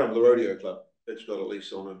 for example, the rodeo club? It's got a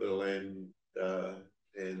lease on a bit of land,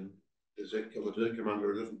 and does it come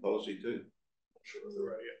under a different policy too? I'm sure of the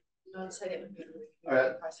rodeo. No, so that would be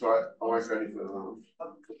sorry, I won't go any further.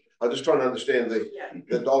 I'm just trying to understand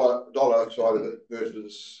the dollar side of it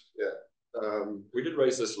versus we did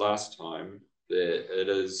raise this last time that it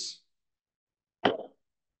is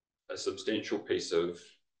a substantial piece of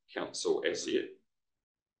council asset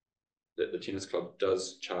that the tennis club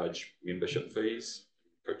does charge membership fees,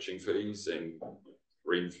 coaching fees, and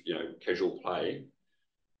casual play,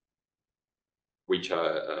 which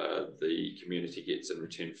the community gets in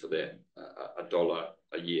return for that $1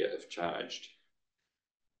 a year if charged.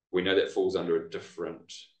 We know that falls under a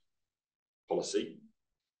different policy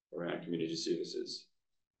around community services.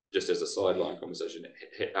 Just as a sideline conversation,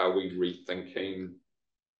 are we rethinking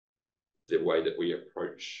the way that we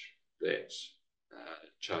approach that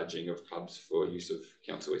charging of clubs for use of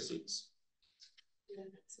council assets?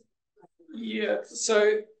 Yeah,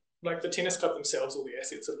 so like the tennis club themselves, all the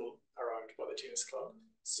assets are owned by the tennis club.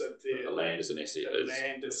 So the land is an asset. The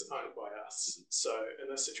land is owned by us. So in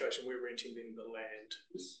this situation, we're renting them the land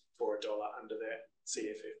for $1 under that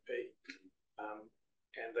CFFP.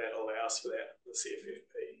 And that allows for that, the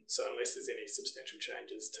CFFP. So unless there's any substantial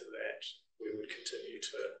changes to that, we would continue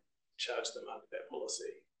to charge them under that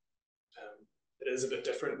policy. It is a bit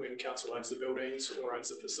different when council owns the buildings or owns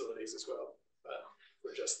the facilities as well. But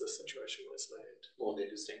we're just this situation with land. Or they're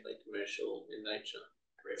distinctly commercial in nature.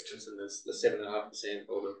 Correct. And there's the 7.5%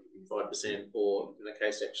 or the 5%, or in the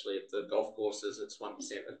case actually of the golf courses, it's 1%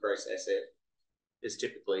 of gross asset is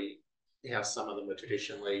typically how some of them were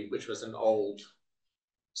traditionally, which was an old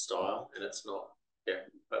style, and it's not,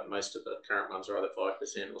 but most of the current ones are either 5%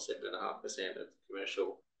 or 7.5% of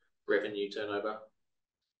commercial revenue turnover.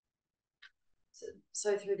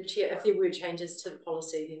 So through the chair, if there were changes to the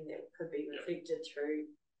policy, then that could be reflected through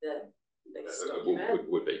the document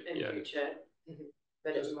would be in future.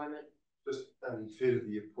 But at the moment, just fair to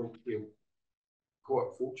the point, we're quite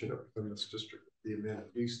fortunate within this district the amount of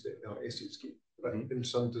use that our assets get. But in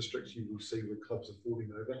some districts, you will see where clubs are falling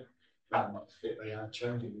over, that they are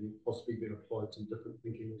changing and possibly been applied some different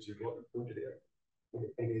thinking, as you've rightly pointed out.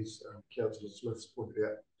 And as Councillor Smith's pointed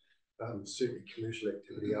out, certainly commercial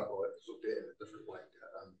activity outright is looked at in a different way.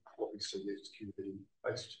 What we see is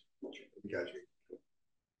community-based engagement.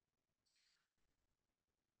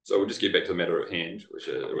 So we'll just get back to the matter at hand, which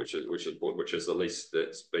is the lease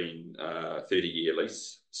that's been 30-year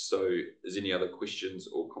lease. So, is any other questions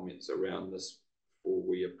or comments around this before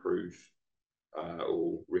we approve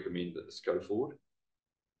or recommend that this go forward?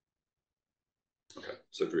 Okay,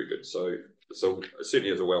 so very good. So it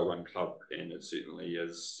certainly is a well-run club, and it certainly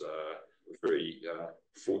is very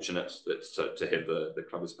fortunate that to have the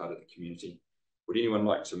club as part of the community. Would anyone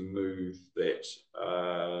like to move that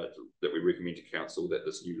that we recommend to council that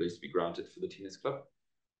this new lease be granted for the tennis club?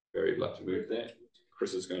 Barry would like to move that.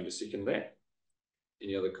 Chris is going to second that.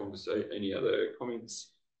 Any other comments?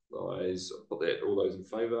 Guys, I'll put that. All those in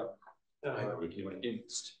favour? Anyone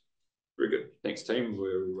against? Very good. Thanks, team.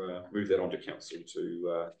 We'll move that on to council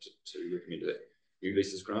to recommend that new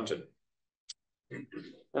lease is granted.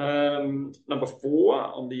 Number 4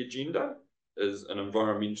 on the agenda is an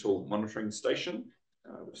environmental monitoring station.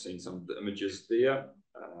 We've seen some of the images there.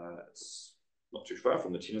 It's not too far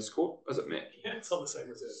from the tennis court, is it, Matt? Yeah, it's on the same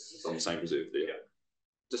reserve. It's on the same reserve there. Yeah.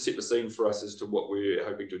 To set the scene for us as to what we're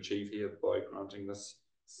hoping to achieve here by granting this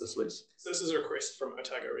lease. So this is a request from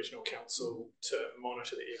Otago Regional Council to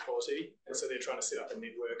monitor the air quality, and so they're trying to set up a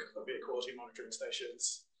network of air quality monitoring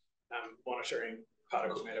stations, monitoring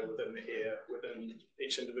particle matter within the air within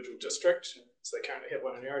each individual district. So they currently have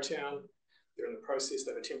one in Arrowtown. They're in the process.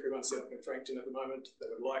 They have a temporary one set up in Frankton at the moment. They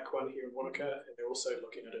would like one here in Wānaka, and they're also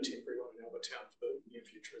looking at a temporary one in Albertown for the near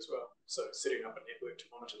future as well. So setting up a network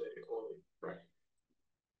to monitor that air quality. Right.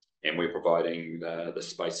 And we're providing the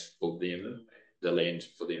space for them, the land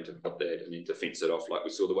for them to put that and then to fence it off, like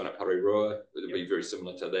we saw the one at Pareroa. It would be very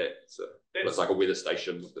similar to that. So it's like a weather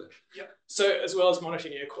station with the. Yeah. So as well as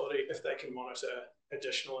monitoring air quality, if they can monitor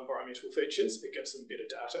additional environmental features, it gives them better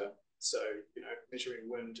data. So, measuring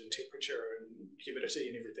wind and temperature and humidity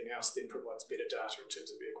and everything else then provides better data in terms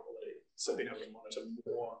of air quality. So being able to monitor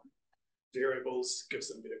more variables gives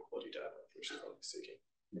them better quality data, which is what we're seeking.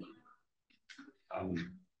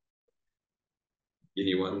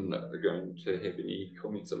 Anyone going to have any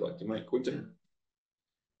comments I'd like to make? Quentin?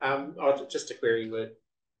 Just to query with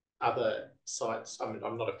other sites, I mean,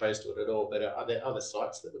 I'm not opposed to it at all, but are there other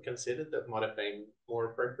sites that were considered that might have been more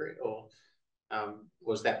appropriate, or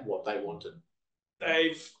was that what they wanted?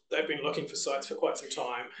 They've been looking for sites for quite some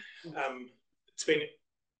time. It's been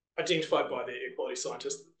identified by the air quality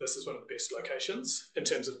scientists that this is one of the best locations in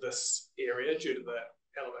terms of this area due to the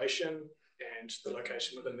elevation and the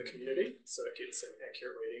location within the community, so it gets an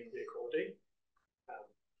accurate reading of air quality.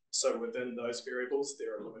 So within those variables,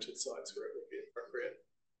 there are limited sites where it would be appropriate.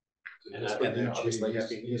 And they're obviously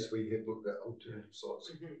happy. Yes, we have looked at alternative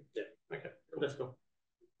sites. Yeah, okay, that's cool.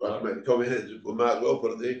 I'd like to make the comment, well, Mark well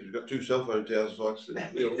put it there, because we've got 2 cell phone towers sites. And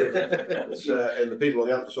the people on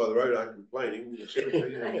the other side of the road aren't complaining.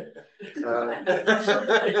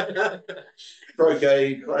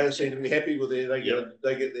 Croquet players seem to be happy with their, they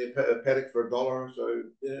get their paddock for $1, so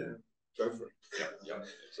yeah, go for it. Yeah.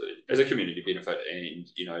 So as a community benefit, and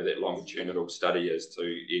that longitudinal study as to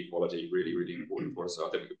air quality really, really important for us. So I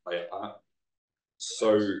think we could play a part.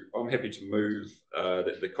 So I'm happy to move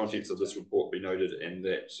that the contents of this report be noted and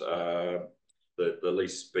that the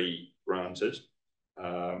lease be granted.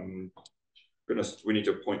 Goodness, we need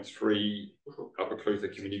to appoint 3 Upper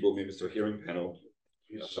Clutha Community Board members to a hearing panel.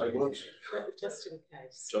 just in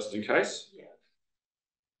case. Just in case? Yeah.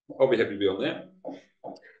 I'll be happy to be on that.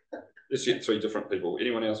 Let's get 3 different people.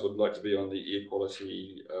 Anyone else would like to be on the air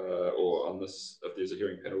quality or on this, if there's a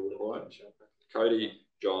hearing panel required? Cody,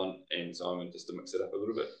 John and Simon, just to mix it up a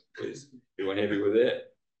little bit, please. Everyone happy with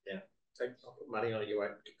that? Yeah. I'll put money on it, you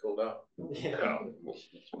won't get called up. Yeah. Well,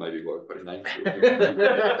 maybe we'll put a name.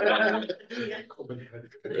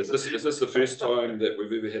 Is this the first time that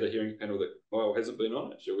we've ever had a hearing panel that Kyle hasn't been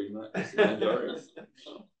on it? Shall we mark this?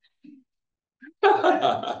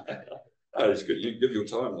 That's good. You give your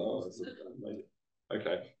time though.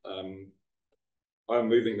 Okay. I'm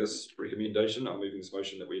moving this recommendation. I'm moving this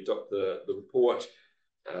motion that we adopt the report,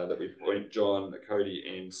 that we appoint John, Cody,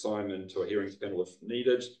 and Simon to a hearings panel if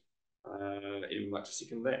needed. Anyone like to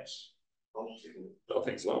second that? I'll second it. Oh,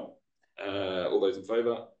 thanks a lot. All those in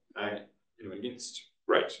favour? Aye. Anyone against?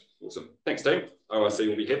 Great. Awesome. Thanks, team. ORC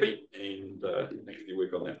will be happy, and thank you for your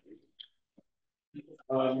work on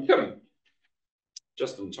that. Kevin,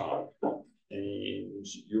 just in time, and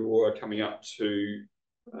you're coming up to,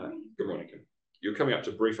 good morning, Kim. You're coming up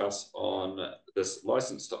to brief us on this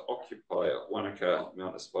licence to occupy Wānaka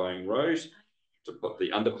Mount Aspiring Road to put the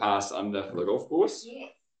underpass under for the golf course. Yeah.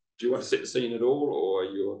 Do you want to set the scene at all, or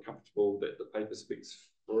you're comfortable that the paper speaks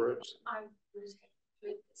for it? I was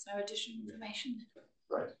there's no additional information.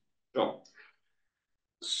 Right. John.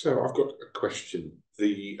 So I've got a question.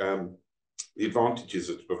 The advantages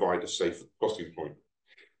are to provide a safe crossing point.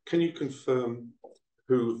 Can you confirm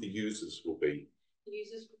who the users will be? The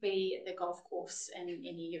users will be the golf course and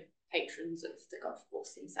any patrons of the golf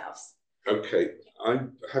course themselves. Okay, I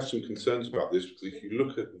have some concerns about this because if you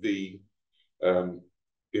look at the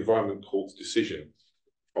Environment Court's decision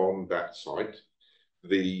on that site,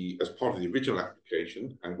 as part of the original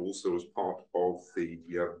application and also as part of the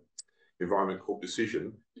Environment Court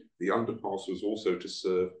decision, the underpass was also to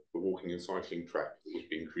serve the walking and cycling track that was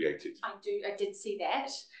being created. I did see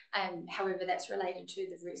that. However, that's related to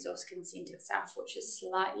the resource consent itself, which is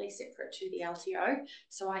slightly separate to the LTO.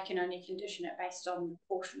 So I can only condition it based on the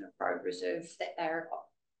portion of road reserve that they're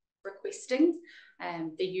requesting.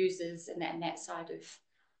 The users and that side of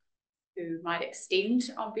who might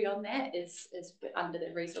extend on beyond that is under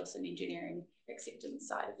the resource and engineering acceptance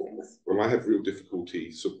side of things. Well, I have real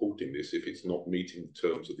difficulty supporting this if it's not meeting the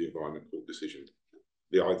terms of the Environment Court decision.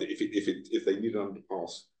 If they need an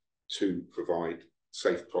underpass to provide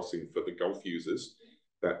safe crossing for the golf users,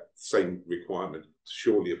 that same requirement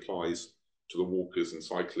surely applies to the walkers and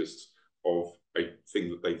cyclists of a thing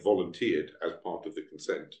that they volunteered as part of the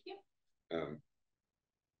consent. Yep.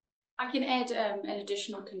 I can add an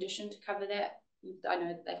additional condition to cover that. I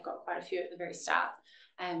know they've got quite a few at the very start,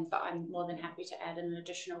 but I'm more than happy to add an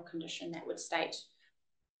additional condition that would state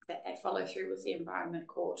that they follow through with the Environment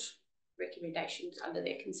Court recommendations under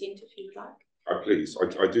their consent, if you'd like. Please,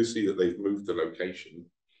 I do see that they've moved the location,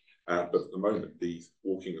 but at the moment the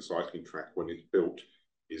walking and cycling track, when it's built,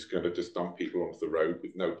 is going to just dump people onto the road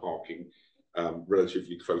with no parking,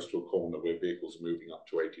 relatively close to a corner where vehicles are moving up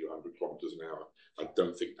to 80 or 100 kilometres an hour. I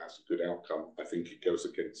don't think that's a good outcome. I think it goes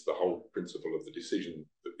against the whole principle of the decision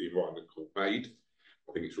that the Environment Court made.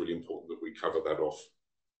 I think it's really important that we cover that off.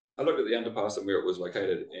 I looked at the underpass and where it was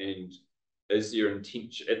located, and is there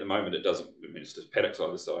intention, at the moment it doesn't, I mean, it's just paddocks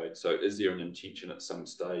either side, so is there an intention at some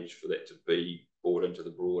stage for that to be brought into the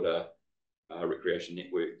broader recreation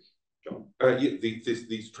network, John? Yeah,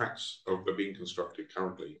 these tracks are being constructed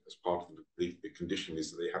currently as part of the condition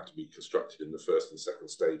is that they have to be constructed in the first and second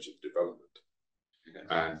stage of development. Okay.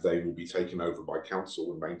 And they will be taken over by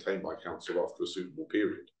council and maintained by council after a suitable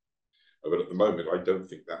period. But at the moment, I don't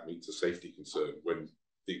think that meets a safety concern when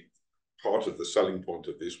the part of the selling point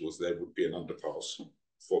of this was there would be an underpass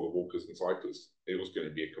for the walkers and cyclists. It was going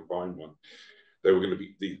to be a combined one. They were going to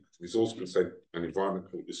be, the resource consent and Environment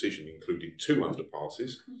Court decision included 2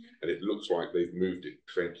 underpasses, and it looks like they've moved it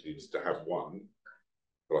potentially to have 1.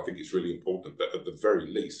 But I think it's really important that at the very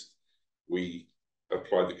least, we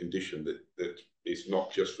apply the condition that it's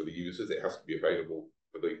not just for the users, it has to be available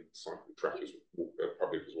for the cycle trackers,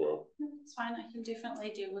 public as well. That's fine. I can definitely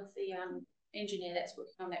deal with the engineer that's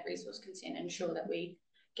working on that resource consent and ensure that we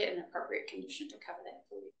get an appropriate condition to cover that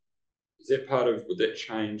for you. Is that part of, would that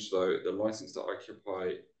change though, the license to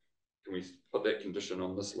occupy? Can we put that condition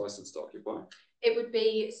on this license to occupy? It would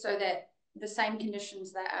be so that the same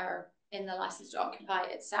conditions that are in the license to occupy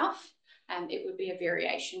itself, it would be a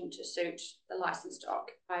variation to suit the license to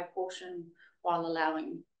occupy portion while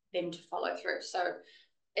allowing them to follow through. So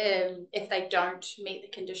if they don't meet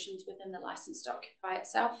the conditions within the license to occupy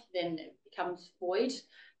itself, then it becomes void,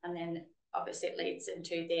 and then obviously it leads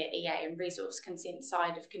into their EA and resource consent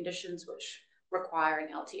side of conditions which require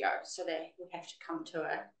an LTO. So they would have to come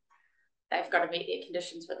to they've got to meet their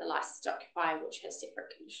conditions with the license to occupy, which has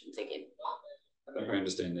separate conditions again. I think I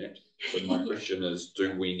understand that. But my question is,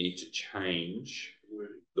 do we need to change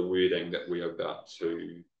the wording that we are about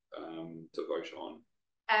to vote on?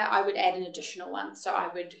 I would add an additional one. So I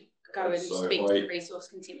would go and speak to the resource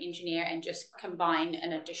consent engineer and just combine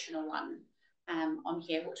an additional one on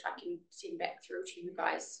here, which I can send back through to you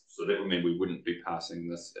guys. So that would mean we wouldn't be passing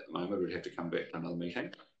this at the moment. We'd have to come back to another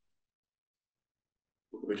meeting.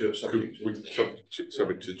 We do it subject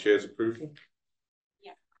to the chair's approval.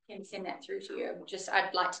 Yeah, I can send that through to you.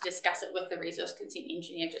 I'd like to discuss it with the resource consent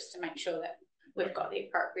engineer just to make sure that we've got the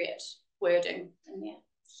appropriate wording in there.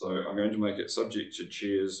 So I'm going to make it subject to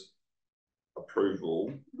chair's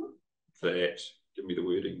approval that, give me the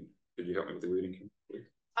wording. Could you help me with the wording, Kim, please?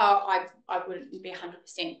 I wouldn't be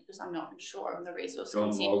 100% because I'm not sure on the resource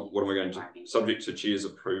consent. What am I going to, subject to chair's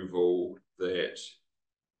approval that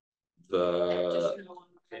the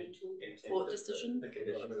court decision,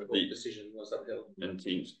 the decision was upheld.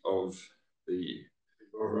 Intent of the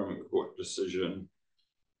environment court decision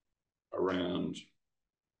around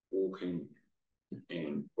walking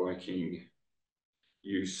and biking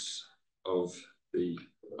use of the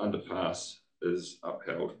underpass is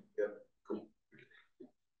upheld. Yeah. Cool.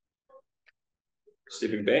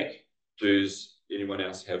 Stepping back, does anyone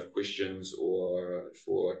else have questions or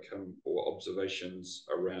observations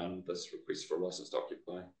around this request for a license to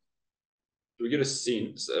occupy? Do we get a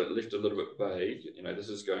sense, left a little bit vague, you know, this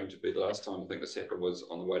is going to be the last time I think this happened was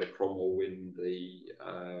on the way to Cromwell when the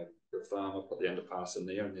farmer put the underpass in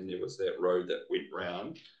there, and then there was that road that went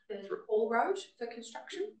round. The Hall Road for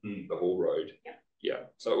construction? The Hall Road. Yeah. Yeah.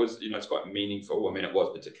 So it was, you know, it's quite meaningful. I mean, it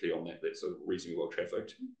was particularly on that sort of reasonably well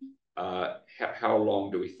trafficked. How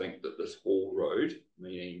long do we think that this Hall Road,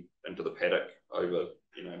 meaning into the paddock over,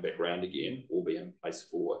 you know, back round again, will be in place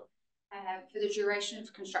for? For the duration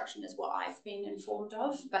of construction is what I've been informed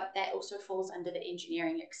of, but that also falls under the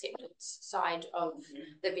engineering acceptance side of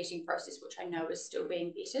the vetting process, which I know is still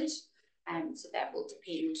being vetted. So that will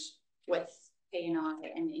depend with P&I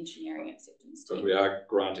and engineering acceptance. So we are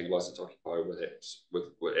granting license to occupy with it,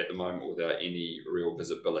 at the moment without any real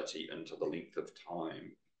visibility into the length of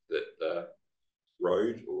time that the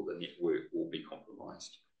road or the network will be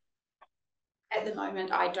compromised. At the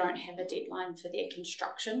moment, I don't have a deadline for their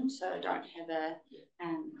construction, so I don't have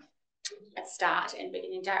a start and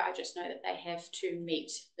beginning date. I just know that they have to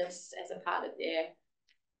meet this as a part of their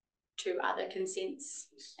 2 other consents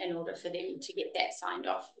in order for them to get that signed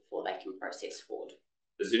off before they can process forward.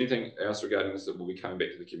 Is there anything else regarding this that will be coming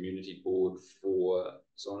back to the community board for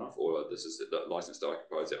sign off, or this is the license to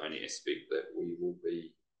occupy is the only aspect that we will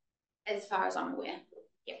be? As far as I'm aware,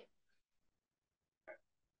 yeah.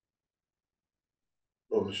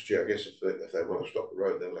 Well, Mr. Chair, I guess if they want to stop the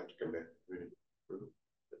road, they'll have to come back.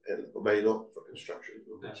 And may not for construction.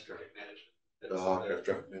 That's traffic management.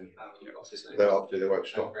 Traffic management. Obviously they won't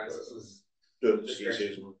stop. Do it this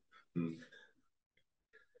season.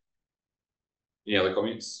 Any other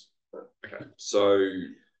comments? Okay, so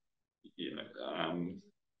you know,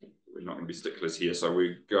 we're not going to be sticklers here, so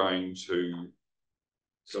we're going to.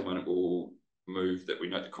 Someone will move that we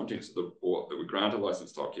note the contents of the report that we grant a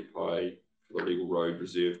license to occupy for the legal road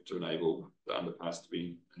reserved to enable the underpass to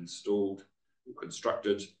be installed or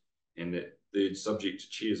constructed, and that third, subject to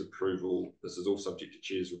chair's approval, this is all subject to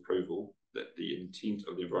chair's approval, that the intent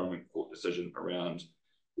of the environment court decision around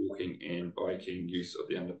walking and biking use of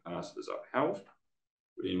the underpass is upheld.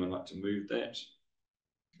 Would anyone like to move that?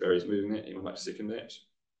 Barry's moving that. Anyone like to second that?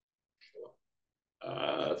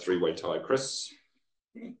 Three-way tie, Chris.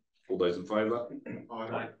 All those in favour?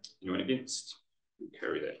 Aye. Anyone against? We'll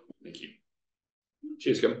carry that. Thank you.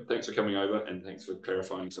 Cheers, Kim. Thanks for coming over and thanks for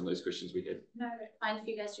clarifying some of those questions we had. No, fine. If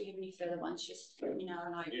you guys do have any further ones, just let me know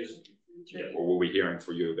and I can. Yeah, well, we'll be hearing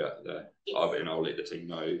from you about that. Yes. And I'll let the team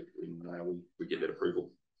know when we get that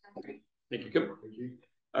approval. Okay. Thank you, Kim. Thank you.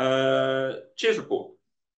 Chair's report.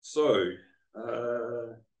 So,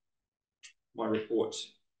 my report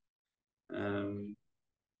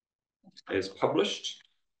as published.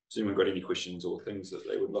 Has anyone got any questions or things that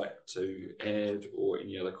they would like to add or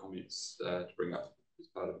any other comments to bring up as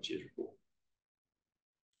part of the chair's report?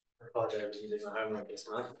 I apologize for using my homework this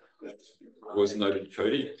month. Was noted,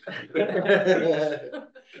 Cody.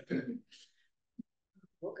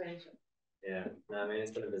 Okay. Yeah, no, I mean,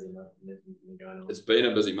 it's been a busy month. It's been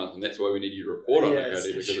a busy month, and that's why we need you to report on it,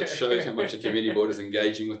 Cody, because it shows how much the community board is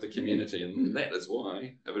engaging with the community, and that is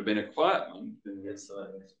why it would have been a quiet month. It's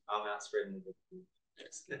I'm out spreading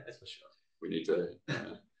that's for sure. We need to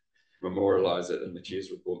memorialise it in the chair's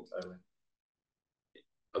report. Totally.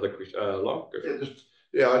 Other questions? Locke, go for it.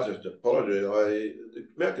 I just apologise. The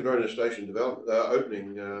Mount Cadrona Station development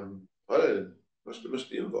opening. I must have missed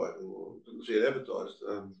the invite or didn't see it advertised.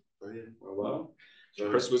 Well, So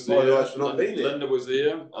Chris was there. not being there. Linda was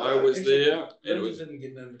there. I was there. And Linda didn't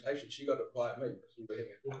get an invitation. She got it via me.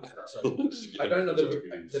 So I don't know that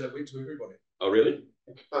it went to everybody. Oh, really?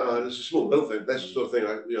 No, it's a small little thing. That's the sort of thing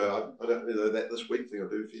I don't know that this week thing I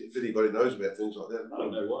do. If anybody knows about things like that, I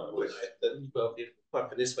don't know why. Well, one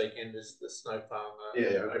for this weekend is the snow farm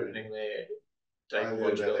opening there. I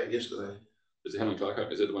heard about that yesterday. Is it Helen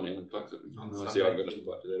Clark? Is it the one Helen Clark? No, I see. I've got an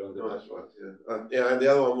invite to that either. Oh, that's right. Yeah. And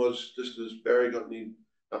the other one was just as Barry got any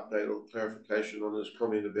update or clarification on his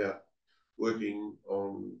comment about working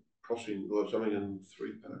on crossing or something in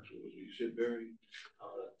 3 parks. What was it you said, Barry?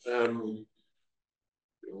 Well,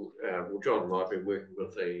 John and I have been working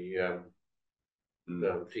with the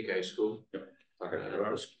TK school.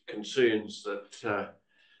 There's concerns that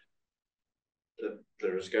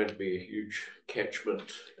there is going to be a huge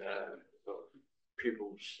catchment of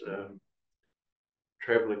pupils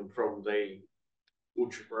travelling from the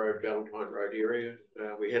Orchard Road, Valentine Road area.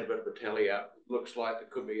 We had a bit of a tally up. Looks like there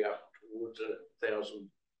could be up towards 1,000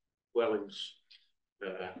 dwellings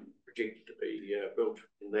projected to be built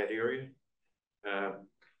in that area. And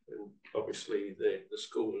obviously the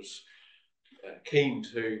school is keen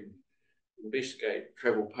to investigate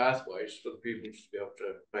travel pathways for the pupils to be able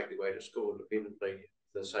to make their way to school independently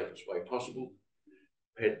the safest way possible.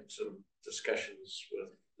 We had some discussions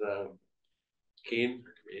with Ken,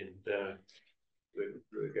 and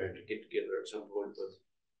we're going to get together at some point with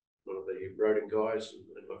one of the roading guys and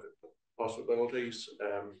look at possibilities.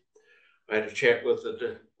 I had a chat with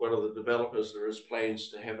one of the developers. There is plans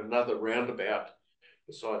to have another roundabout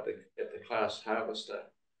beside at the Class Harvester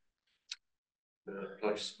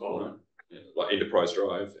place on like Enterprise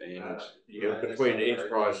Drive and between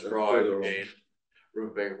Enterprise Drive and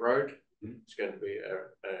Riverbank Road. It's going to be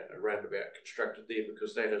a roundabout constructed there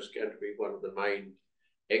because that is going to be one of the main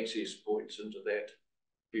access points into that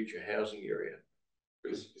future housing area.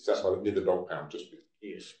 Is that like near the dog pound? Just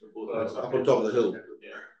yes, up on top of the hill.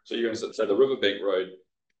 Yeah. So you're going to say the Riverbank Road,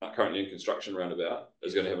 currently in construction roundabout,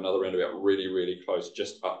 is going to have another roundabout really close,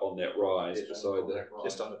 just up on that rise beside that,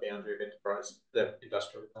 just on the boundary of Enterprise, the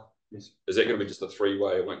industrial park. Yes. Is that going to be just a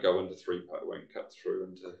 3-way? It won't go into 3-part. It won't cut through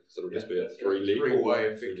into. So it'll just be a 3-way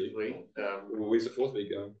effectively. Where's the 4th leg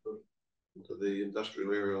going? Into the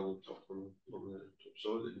industrial area on the top on the top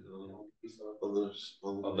side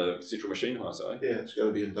on the central machine high side. Yeah, it's going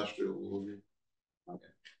to be industrial.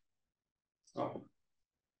 Okay. Oh.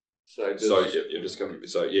 So you're just going to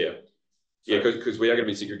because we are going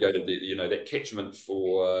to be segregated. That catchment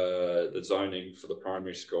for the zoning for the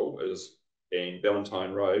primary school is in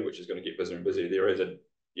Valentine Road, which is going to get busier and busier. There is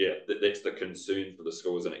that's the concern for the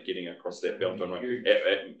school, isn't it? Getting across that Valentine Road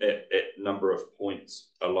at number of points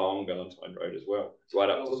along Valentine Road as well, right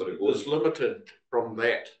up to sort of. There's limited from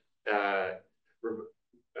that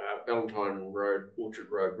Valentine Road, Orchard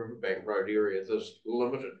Road, Riverbank Road area. There's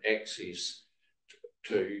limited access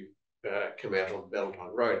to come out on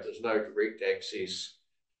Valentine Road. There's no direct access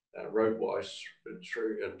roadwise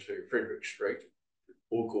through into Frederick Street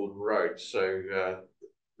or Gordon Road. So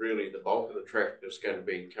really the bulk of the traffic is going to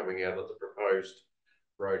be coming out of the proposed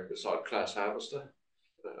road beside Class Harvester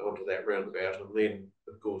onto that roundabout, and then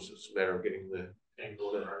of course it's a matter of getting the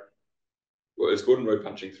Gordon Road. Well, is Gordon Road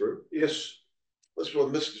punching through? Yes. That's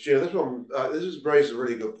what Mr. Chair. That's what this has raised a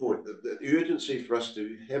really good point. The urgency for us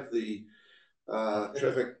to have the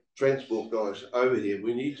traffic transport guys over here.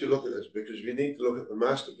 We need to look at this because we need to look at the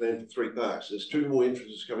master plan for 3 parks. There's 2 more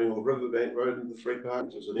entrances coming off Riverbank Road into 3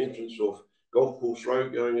 parks. There's an entrance off Golf Course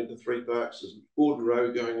Road going into 3 parks. There's Gordon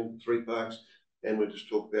Road going into 3 parks, and we just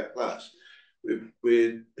talked about Class.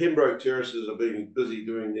 Where Pembroke Terraces are being busy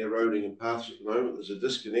doing their roading and paths at the moment, there's a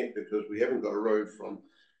disconnect because we haven't got a road from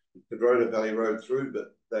Padrona Valley Road through,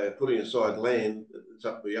 but they're putting aside land. It's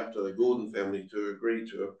up to the Gordon family to agree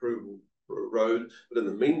to approval for a road. But in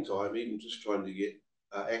the meantime, even just trying to get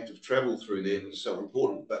active travel through there is so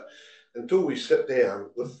important. But until we sit down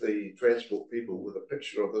with the transport people with a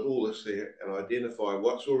picture of all this there and identify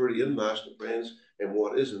what's already in master plans and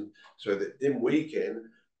what isn't, so that then we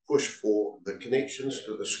can push for the connections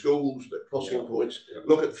to the schools, the crossing points,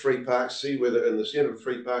 look at 3 parks, see whether in the centre of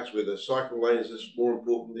 3 parks where the cycle lanes is more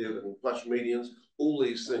important there than flush medians. All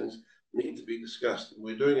these things need to be discussed, and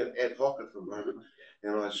we're doing it ad hoc at the moment.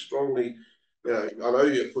 And I strongly, I know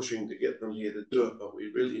you're pushing to get them here to do it, but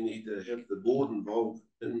we really need to have the board involved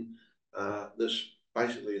in this,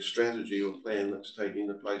 basically a strategy or plan that's taking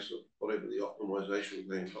the place of whatever the optimisation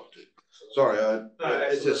plan got to. Sorry,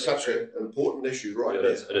 it's just such an important issue right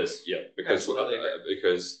there. It is,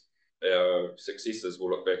 because our successors will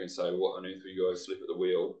look back and say, what on earth were you guys asleep at the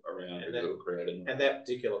wheel around a little crowd? And that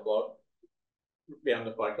particular block,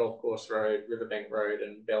 bounded by Golf Course Road, Riverbank Road,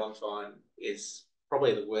 and Valentine is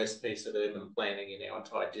probably the worst piece of urban planning in our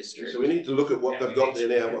entire district. So we need to look at what they've got there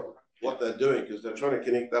now, what they're doing, because they're trying to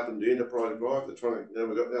connect up into Enterprise Drive. They're trying to,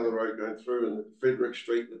 we've got the other road going through and Frederick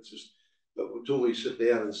Street. It's just, but until we sit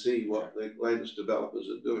down and see what the latest developers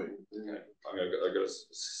are doing. Okay. I've got a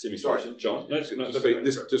semi-sorry, John. No,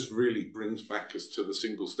 this just really brings back us to the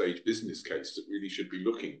single stage business case that really should be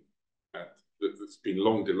looking at, that's been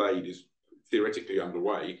long delayed, is theoretically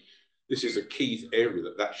underway. This is a key area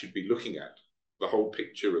that should be looking at, the whole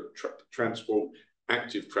picture of transport,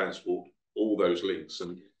 active transport, all those links.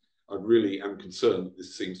 And I really am concerned that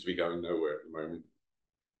this seems to be going nowhere at the moment.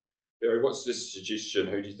 Barry, what's this suggestion?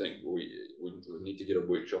 Who do you think we need to get a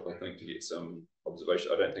workshop, I think, to get some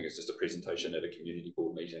observation? I don't think it's just a presentation at a community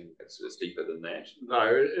board meeting. It's deeper than that. No,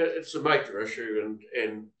 it's a major issue,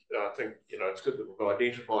 and I think, you know, it's good that we've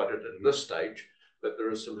identified it at this stage, that there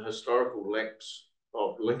is some historical lacks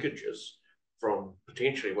of linkages from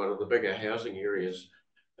potentially one of the bigger housing areas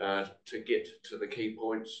to get to the key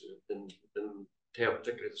points in town,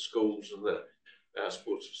 particularly the schools and the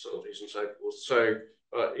sports facilities and so forth. So,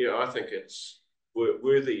 yeah, I think it's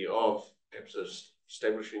worthy of perhaps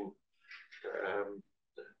establishing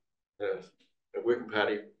a working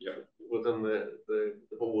party within the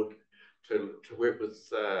board to work with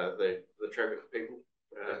the traffic people,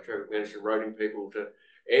 traffic management, roading people,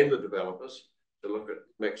 and the developers to look at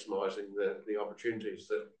maximising the opportunities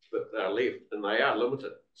that are left, and they are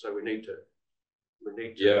limited. So we need to.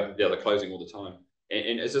 Yeah, they're closing all the time.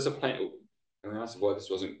 And is this a plan? I asked why this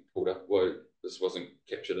wasn't pulled up. Why this wasn't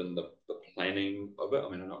captured in the planning of it? I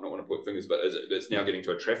mean, I don't want to point fingers, but it's now getting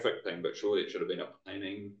to a traffic thing. But surely it should have been a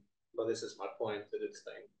planning. Well, this is my point, that it's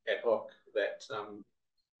being ad hoc. That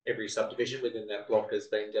every subdivision within that block is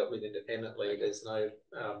being dealt with independently. There's no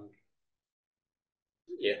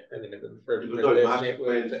and then there's no master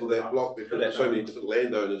plan for that block because there's so many different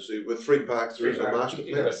landowners who, with 3 parks, there is a master plan.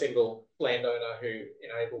 You've got a single landowner who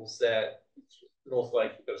enables that. North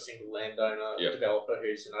Lake, you've got a single landowner developer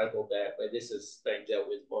who's enabled that, where this is being dealt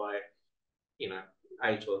with by,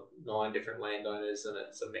 8 or 9 different landowners, and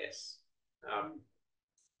it's a mess.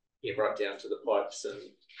 Right down to the pipes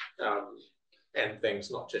and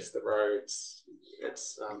things, not just the roads.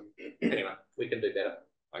 It's anyway, we can do better.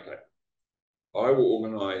 Okay. I will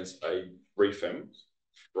organise a briefing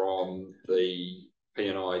from the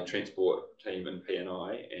P&I transport team in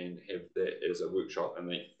P&I and have that as a workshop. And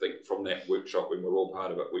I think from that workshop, when we're all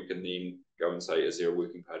part of it, we can then go and say, is there a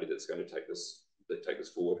working party that's going to take this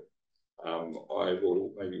forward? I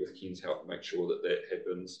will, maybe with Ken's help, make sure that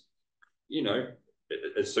happens,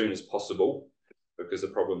 as soon as possible, because the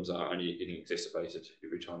problems are only getting exacerbated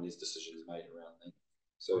every time these decisions are made around them.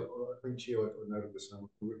 So I think, Chair, I noted this work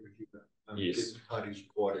with you. Yes. Parties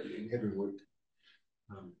required, and having worked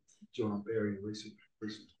John and Barry in recent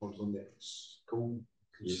times on that school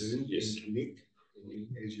concern and connect,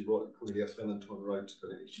 and as you rightly pointed out, Valentine Road's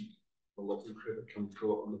got actually a lot of traffic come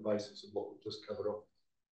through it on the basis of what we've just covered off.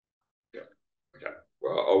 Yeah. Okay.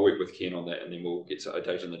 Well, I'll work with Ken on that, and then we'll get a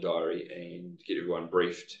date in the diary and get everyone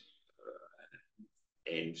briefed,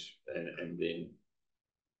 and then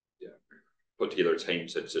put together a team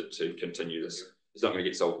to continue this. It's not going to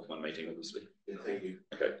get solved with one meeting, obviously. Yeah, thank you.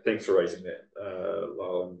 Okay, thanks for raising that,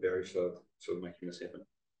 Lyle and Barry, for making this happen.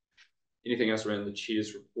 Anything else around the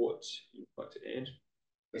chair's report you'd like to add?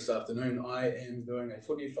 This afternoon, I am doing a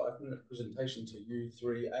 45-minute presentation to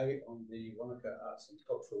U3A on the Wānaka Arts and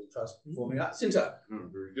Cultural Trust Performing Arts Centre.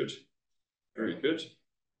 Very good. Very good.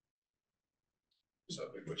 So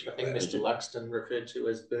I think Mr. Luxton referred to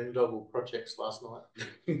as boondoggle projects last night.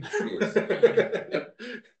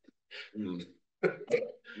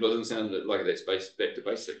 Doesn't sound like that's back to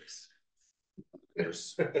basics. Sorry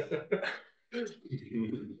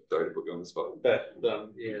to put you on the spot. But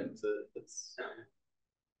it's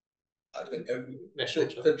I think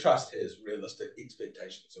the trust has realistic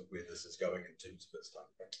expectations of where this is going in terms of its time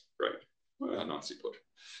frame. Great. Well, nicely put.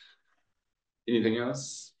 Anything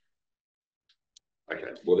else?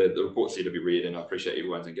 Okay, well, the report's here to be read, and I appreciate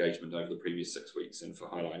everyone's engagement over the previous 6 weeks and for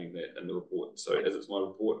highlighting that in the report. So as it's my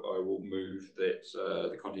report, I will move that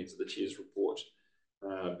the contents of the chair's report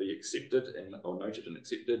be accepted and or noted and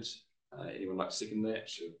accepted. Anyone like to second that?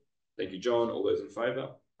 Sure. Thank you, John. All those in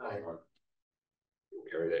favour? Aye. We'll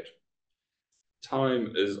carry that.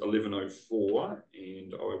 Time is 11:04,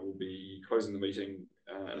 and I will be closing the meeting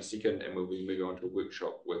in a second, and we'll be moving on to a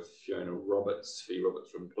workshop with Fiona Roberts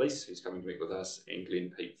from Police, who's coming to meet with us, and Glenn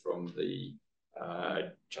Peake from the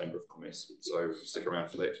Chamber of Commerce. So stick around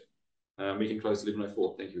for that. Meeting closed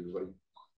 11:04. Thank you, everybody.